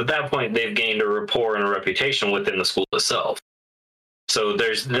 Because at that point, they've gained a rapport and a reputation within the school itself. So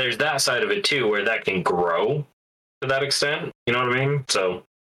there's that side of it too, where that can grow to that extent. You know what I mean? So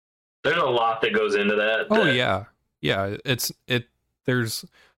there's a lot that goes into that. Oh yeah. There's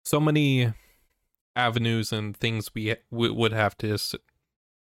so many avenues and things we would have to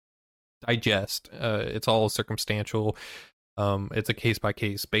digest. It's all circumstantial. It's a case by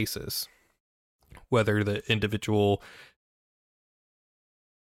case basis, whether the individual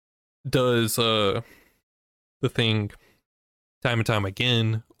does the thing time and time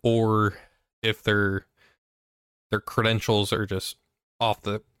again, or if their credentials are just off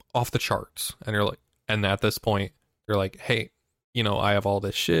the charts, and you're like, and at this point they're like, hey, I have all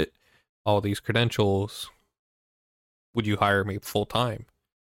this shit, all these credentials, would you hire me full time?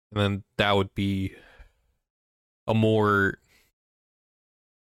 And then that would be a more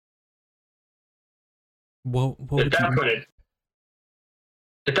at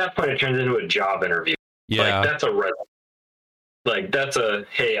that point it turns into a job interview. Yeah, like that's a resume. Like that's a,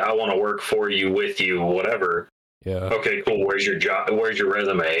 hey, I want to work for you, with you, whatever. Yeah. Okay, cool. Where's your job? Where's your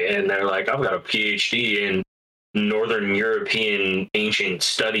resume? And they're like, I've got a PhD in Northern European ancient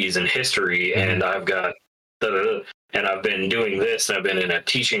studies and history, and I've got and I've been doing this, and I've been in a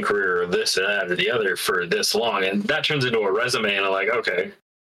teaching career, or this, or that, or the other for this long. And that turns into a resume, and I'm like, okay,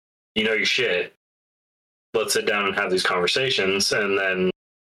 you know your shit. Let's sit down and have these conversations, and then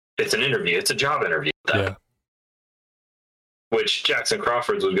it's an interview. It's a job interview. Yeah. Which Jackson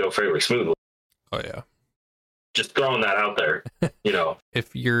Crawford's would go fairly smoothly. Oh yeah. Just throwing that out there,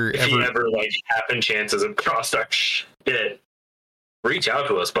 if you ever like happen chances of crossed our shit, reach out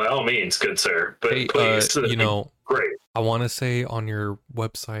to us by all means, good sir. But hey, please, great. I want to say on your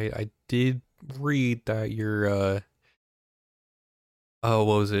website, I did read that your what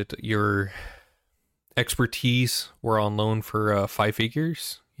was it? Your expertise were on loan for 5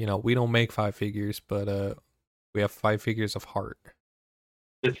 figures. We don't make 5 figures, but we have 5 figures of heart.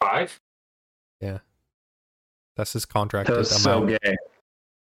 It's 5? Yeah. That's his contracted That's amount.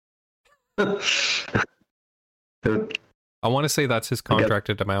 So gay. I want to say that's his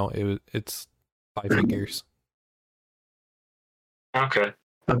contracted amount. It's 5 figures. Okay.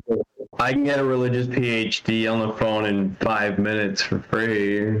 I can get a religious PhD on the phone in 5 minutes for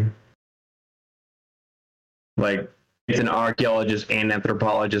free. Like, it's an archaeologist and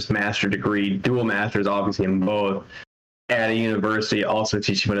anthropologist master degree, dual masters, obviously, in both, at a university, also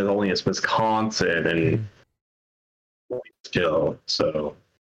teaching, but it's only in Wisconsin, and still, so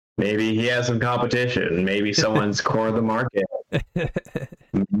maybe he has some competition. Maybe someone's core the market.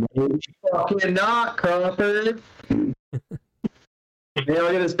 Maybe fucking not, Crawford.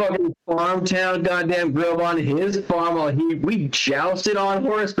 Look at this fucking farm town goddamn grub on his farm while we jousted on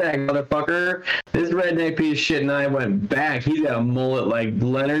horseback, motherfucker. This redneck piece of shit and I went back. He's got a mullet like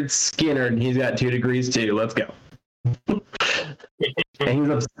Leonard Skinner, and he's got 2 degrees too. Let's go. And he's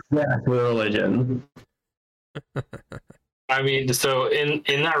obsessed with religion. I mean, so in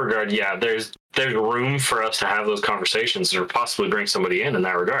that regard, yeah, there's room for us to have those conversations or possibly bring somebody in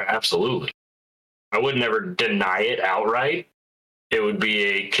that regard. Absolutely. I would never deny it outright. It would be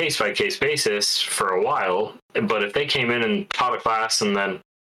a case-by-case basis for a while. But if they came in and taught a class and then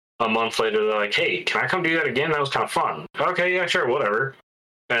a month later they're like, hey, can I come do that again? That was kind of fun. Okay, yeah, sure, whatever.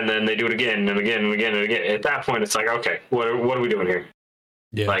 And then they do it again and again and again and again. At that point, it's like, okay, what are we doing here?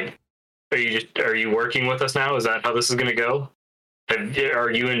 Yeah. Like, are you working with us now? Is that how this is going to go?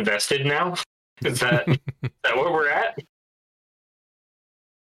 Are you invested now? Is that where we're at?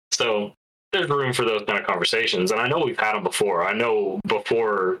 So there's room for those kind of conversations, and I know we've had them before. I know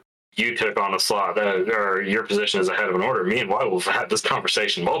before you took on a slot or your position as a head of an order, me and White have had this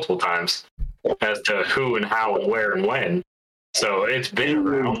conversation multiple times as to who and how and where and when. So it's been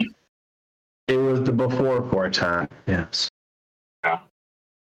around. It was the before time, yes. Yeah.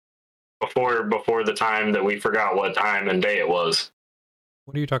 Before the time that we forgot what time and day it was.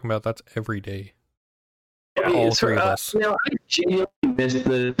 What are you talking about? That's every day. Yeah, all three of us. I genuinely missed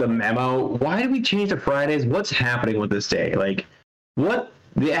the memo. Why did we change to Fridays? What's happening with this day? Like, what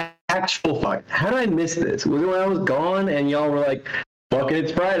the actual fuck? How did I miss this? Was it when I was gone and y'all were like, fuck it,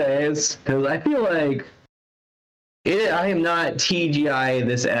 it's Fridays? Because I feel like I am not TGI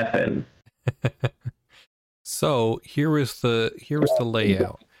this effing. So here was the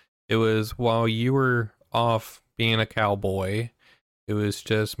layout. It was while you were off being a cowboy, it was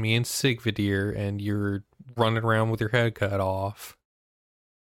just me and Sigvidir, and you're running around with your head cut off.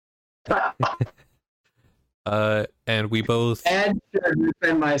 And we both And to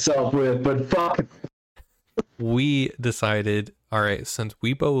defend myself with, but fuck. We decided, all right, since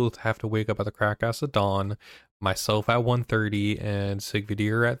we both have to wake up at the crack of dawn, myself at 1:30 and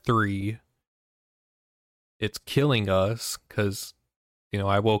Sigvidir at 3, it's killing us because,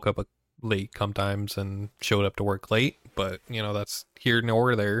 I woke up late sometimes and showed up to work late, but, that's here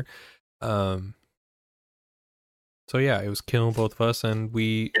nor there. So yeah, it was killing both of us, and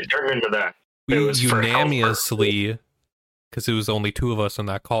we turned into that. We unanimously, because it was only 2 of us on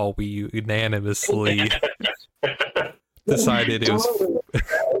that call, we unanimously decided it was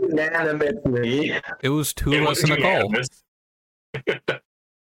unanimously. It was 2 of us in the call.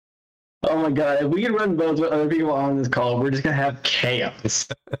 Oh my god, if we can run both with other people on this call, we're just gonna have chaos.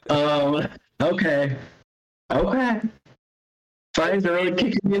 Okay. Science are really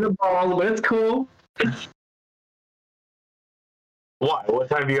kicking me in the ball, but it's cool. Why? What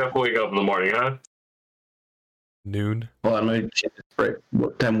time do you have to wake up in the morning, huh? Noon. Well, I'm gonna check this break.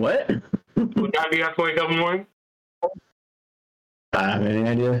 What time? What? What time do you have to wake up in the morning? I have any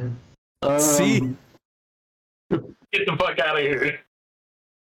idea. See? Get the fuck out of here.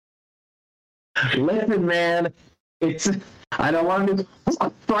 Listen, man. I don't want to do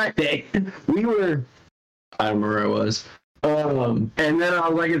on Friday. I don't remember where I was. And then I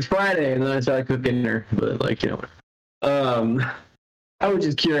was like, it's Friday, and then I started cooking dinner. But I was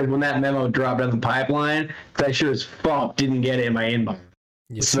just curious when that memo dropped down the pipeline, because I sure as fuck didn't get it in my inbox.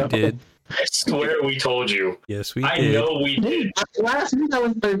 Yes, we did. I swear we told you. Yes, we did. I know we did. Last week,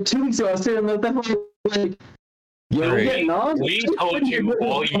 2 weeks ago, I was sitting there, like, yo, Right. getting on? We told you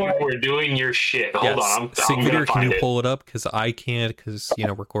while you were doing your shit. Hold on, I'm Sigvidir, gonna can find you it. pull it up? Because I can't, because,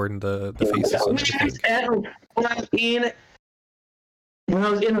 recording the faces and everything. When I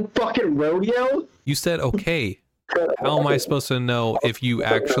was in a fucking rodeo? You said, okay. How am I supposed to know if you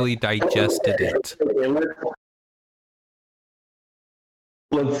actually digested it?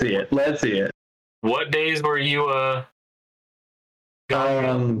 Let's see it. What days were you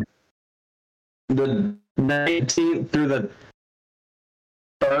The 19th through the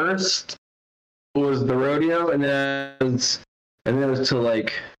 1st was the rodeo, and then it was to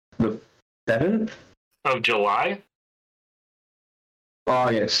like the 7th of July?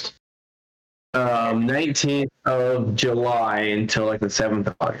 August. 19th of July until like the 7th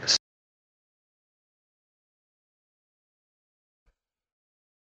of August.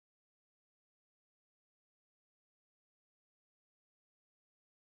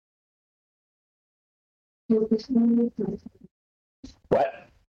 What?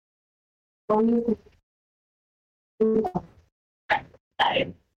 I'm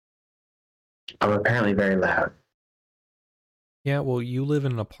apparently very loud. Yeah, well, you live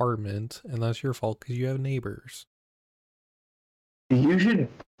in an apartment, and that's your fault because you have neighbors. You should.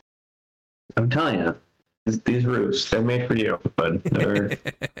 I'm telling you, these roofs, they're made for you, but they're.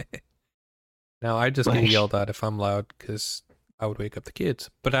 Now, I just get yelled at if I'm loud because I would wake up the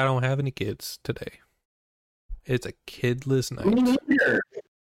kids, but I don't have any kids today. It's a kidless night.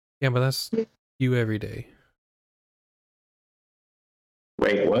 Yeah, but that's you every day.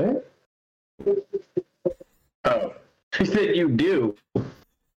 Wait, what? Oh, she said you do.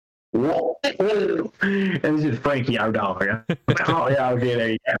 What? And this is Frankie, our dog. Oh yeah, okay, there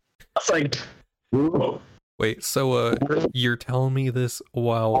you go. It's like, whoa. Wait, so you're telling me this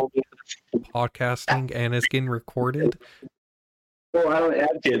while podcasting and it's getting recorded? Oh, I don't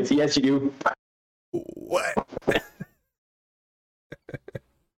have kids. Yes, you do. What?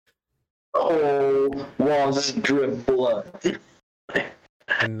 Oh, walls drip blood.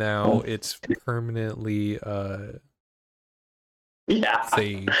 And now it's permanently Yeah.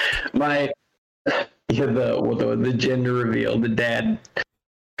 saved. My Yeah, the gender reveal. The dad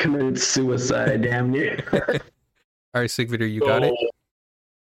committed suicide. Damn near. All right, Sigvider, you got it.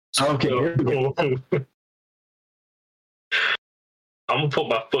 Okay. Here we go. I'm gonna put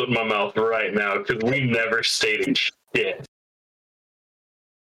my foot in my mouth right now because we never stated shit.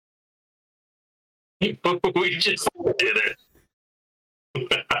 We just did it.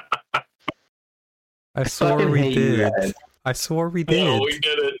 I swore Fucking we hate you did. guys. I swore we did. No, we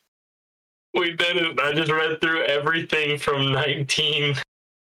did it. We did it. I just read through everything from 19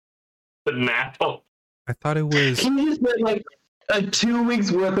 to now. I thought it was. Can you just get like a 2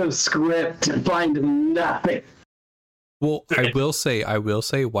 weeks worth of script and find nothing? Well, I will say,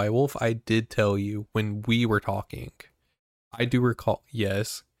 White Wolf, I did tell you when we were talking. I do recall,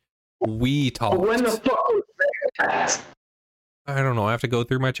 yes, we talked. When the fuck was that? I don't know, I have to go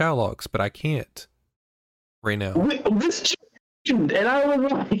through my chat logs, but I can't right now. This changed, and I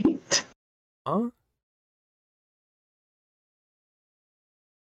was right. Huh?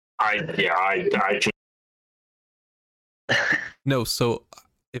 I No, so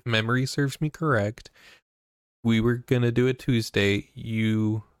if memory serves me correct, we were going to do it Tuesday.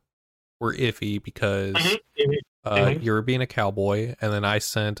 You were iffy because you were being a cowboy, and then I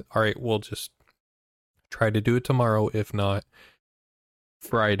sent, all right, we'll just try to do it tomorrow, if not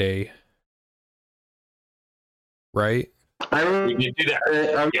Friday. Right? I remember we do that.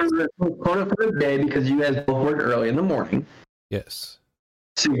 I remember postponing it for the day because you guys both work early in the morning. Yes.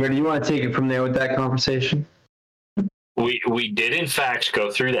 So, do you want to take it from there with that conversation? We did in fact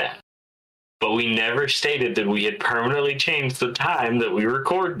go through that, but we never stated that we had permanently changed the time that we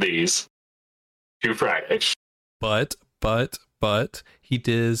record these to Friday. But he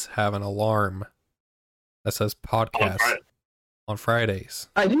does have an alarm that says podcast on Fridays.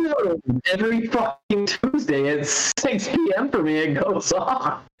 I do know every fucking Tuesday at 6 p.m. for me it goes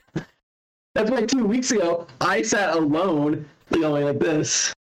off. That's why 2 weeks ago I sat alone going like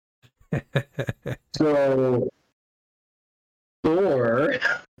this. So, or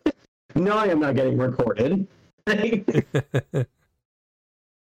no, I am not getting recorded. I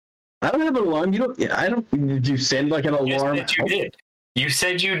don't have an alarm. You don't. Yeah, I don't. Did you send like an alarm? You did. You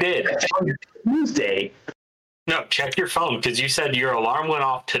said you did. Tuesday. No, check your phone because you said your alarm went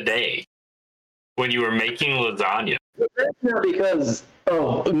off today when you were making lasagna. That's not because,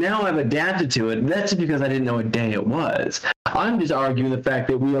 now I've adapted to it. That's because I didn't know what day it was. I'm just arguing the fact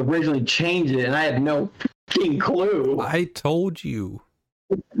that we originally changed it and I had no fucking clue. I told you.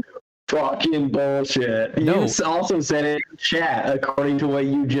 Fucking bullshit. No. You also said it in chat according to what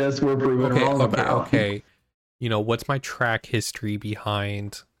you just were proven wrong about. Okay. You know, what's my track history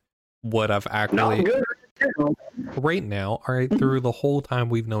behind what I've actually... Not good. Right now, all right, through the whole time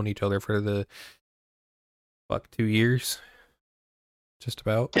we've known each other for the 2 years, just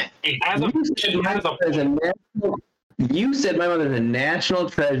about. You said my mother's a national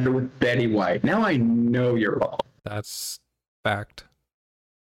treasure with Betty White. Now I know you're wrong. That's fact.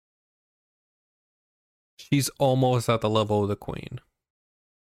 She's almost at the level of the queen.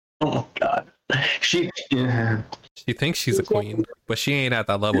 Oh God, she thinks she's a queen, but she ain't at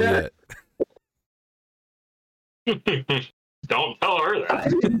that level yet. Don't tell her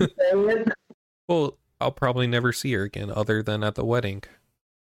that. Well, I'll probably never see her again other than at the wedding.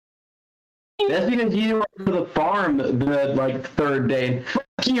 That's because you went to the farm the third day and fuck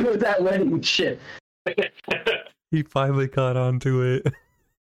you with that wedding shit. He finally got onto it.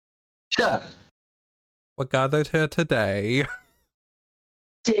 Shut up. We're gathered here today.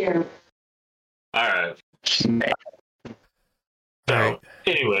 Dear. Alright. Alright.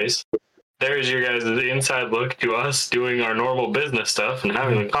 Anyways, there's your guys' inside look to us doing our normal business stuff and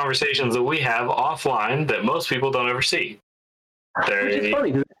having the conversations that we have offline that most people don't ever see. It's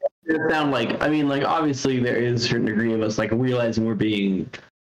funny because it sound obviously there is a certain degree of us realizing we're being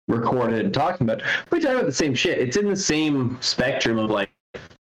recorded and talking about. We talk about the same shit. It's in the same spectrum of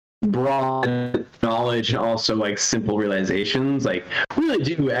broad knowledge and also simple realizations. We really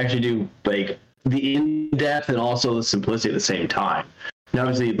do actually do the in-depth and also the simplicity at the same time. And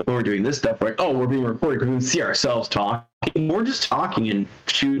obviously, when we're doing this stuff, we're we're being recorded because we can see ourselves talking. We're just talking and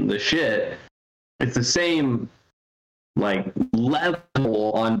shooting the shit. It's the same,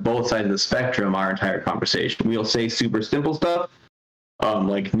 level on both sides of the spectrum, our entire conversation. We'll say super simple stuff,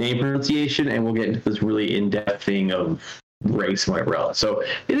 like name pronunciation, and we'll get into this really in-depth thing of race and whatever else. So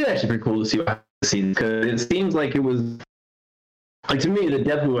it is actually pretty cool to see what the scenes, because it seems like it was, to me, the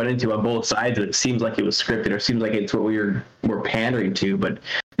depth we went into on both sides of it seems like it was scripted, or seems like it's what we're pandering to, but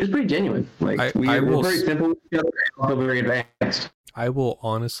it's pretty genuine. We're very simple, also very advanced. I will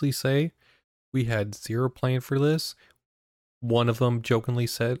honestly say we had zero plan for this. one of them jokingly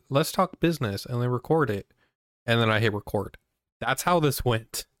said, "Let's talk business," and then record it. And then I hit record. That's how this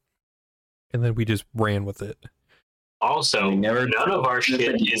went. And then we just ran with it. Also, none of our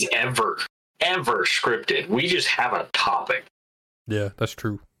shit is ever scripted. We just have a topic. Yeah, that's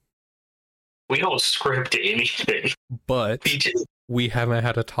true. We don't script anything. But we haven't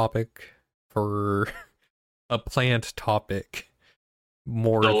had a topic for a planned topic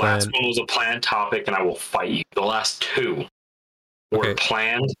more than... The last one was a planned topic, and I will fight you. The last two were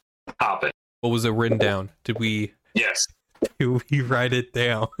planned topics. What was it written down? Did we... Yes. Did we write it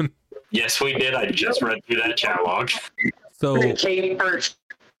down? Yes, we did. I just read through that chat log. So,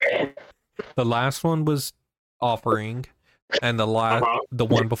 the last one was offering, and the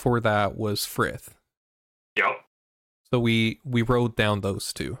one before that was Frith. Yep. So we wrote down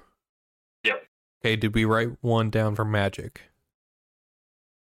those two. Yep. Okay, did we write one down for magic?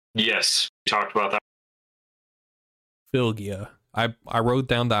 Yes, we talked about that. Philgia. I wrote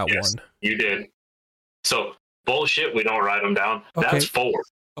down that one. You did. So, bullshit, we don't write them down. Okay. That's 4.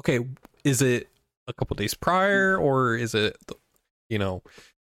 Okay, is it a couple days prior, or is it,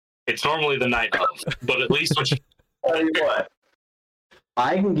 It's normally the night of, but at least when Tell you what,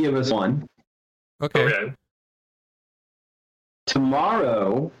 I can give us one. Okay.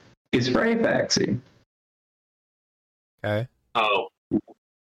 Tomorrow is Freyfaxy. Okay. Oh.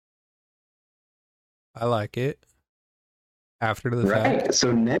 I like it. After the Right. fact.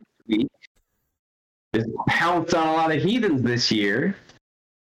 So next week is pounce on a lot of heathens this year.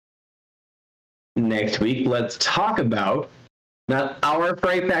 Next week, let's talk about not our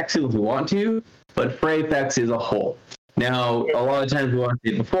Freyfaxy if we want to, but Freyfaxy as a whole. Now, a lot of times we want to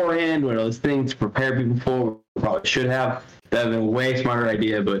see it beforehand, one of those things to prepare people for. We probably should have. That would have been a way smarter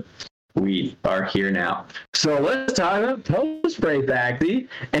idea, but we are here now. So let's talk about post Freyfaxy,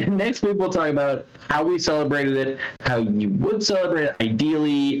 and next week we'll talk about how we celebrated it, how you would celebrate it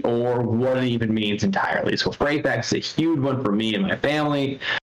ideally, or what it even means entirely. So Freyfaxy is a huge one for me and my family.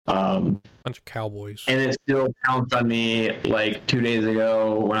 Bunch of cowboys. And it still pounced on me like 2 days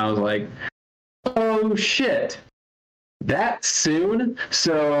ago when I was like, oh shit, that soon?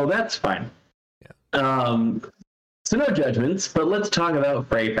 So that's fine. Yeah. So no judgments, but let's talk about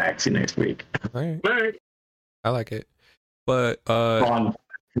Freyfaxy next week. All right. I like it. But On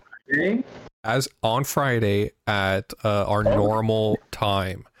Friday? As on Friday at our normal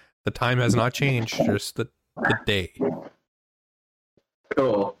time. The time has not changed, just the day.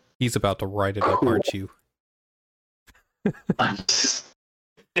 Cool. He's about to write it up, aren't you? I'm just...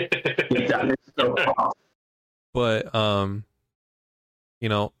 so But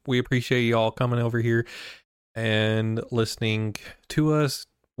we appreciate y'all coming over here and listening to us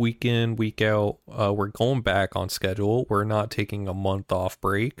week in, week out. We're going back on schedule. We're not taking a month off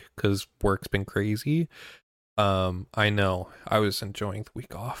break because work's been crazy. I know I was enjoying the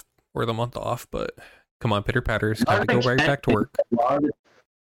week off or the month off, but come on, pitter patters, got to go right back to work.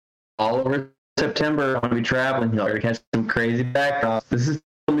 All over September, I'm going to be traveling. You're going to catch some crazy backdrops. This is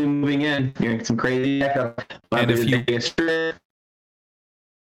going to be moving in. You're going to get some crazy backdrops.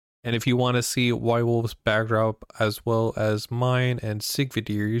 And if you want to see White Wolf's backdrop as well as mine and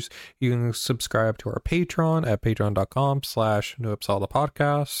Sigvidir's, you can subscribe to our Patreon at patreon.com/New Uppsala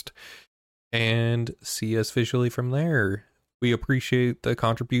Podcast and see us visually from there. We appreciate the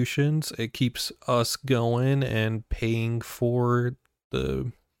contributions. It keeps us going and paying for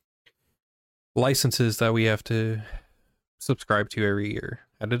the licenses that we have to subscribe to every year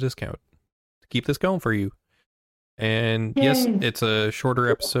at a discount to keep this going for you. And yes, it's a shorter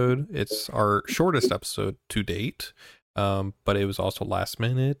episode. It's our shortest episode to date, but it was also last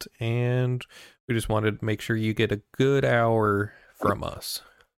minute, and we just wanted to make sure you get a good hour from us.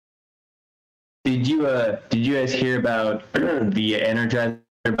 Did you guys hear about the Energizer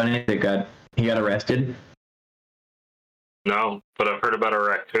Bunny that got arrested? No, but I've heard about a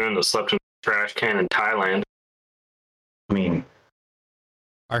raccoon that slept in a trash can in Thailand. I mean,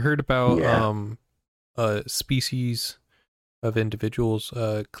 I heard about a species of individuals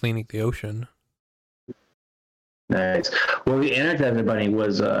cleaning the ocean. Nice. Well, the Energizer Bunny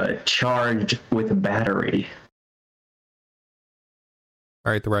was charged with a battery.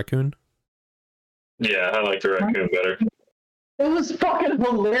 All right, the raccoon? Yeah, I like the raccoon better. It was fucking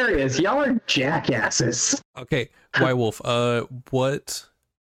hilarious. Y'all are jackasses. Okay, White Wolf,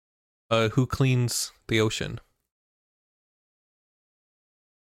 who cleans the ocean?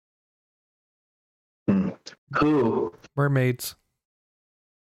 Who? Mermaids.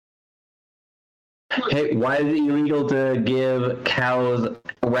 Hey, why is it illegal to give cows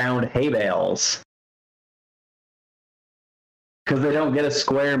round hay bales? Because they don't get a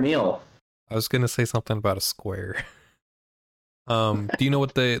square meal. I was going to say something about a square. Do you know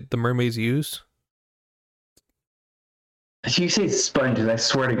what the mermaids use? You say sponges, I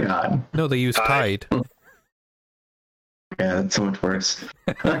swear to God. No, they use Tide. Yeah, that's so much worse.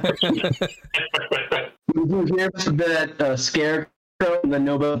 Did you hear that Scarecrow won the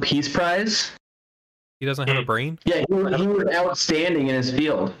Nobel Peace Prize? He doesn't have a brain? Yeah, he was outstanding in his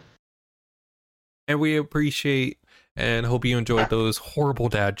field. And we appreciate and hope you enjoyed those horrible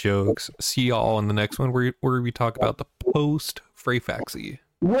dad jokes. See y'all in the next one where we talk about the post-Freyfaxy.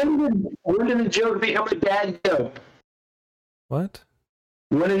 When did the joke become a dad joke? What?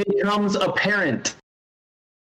 When it becomes apparent.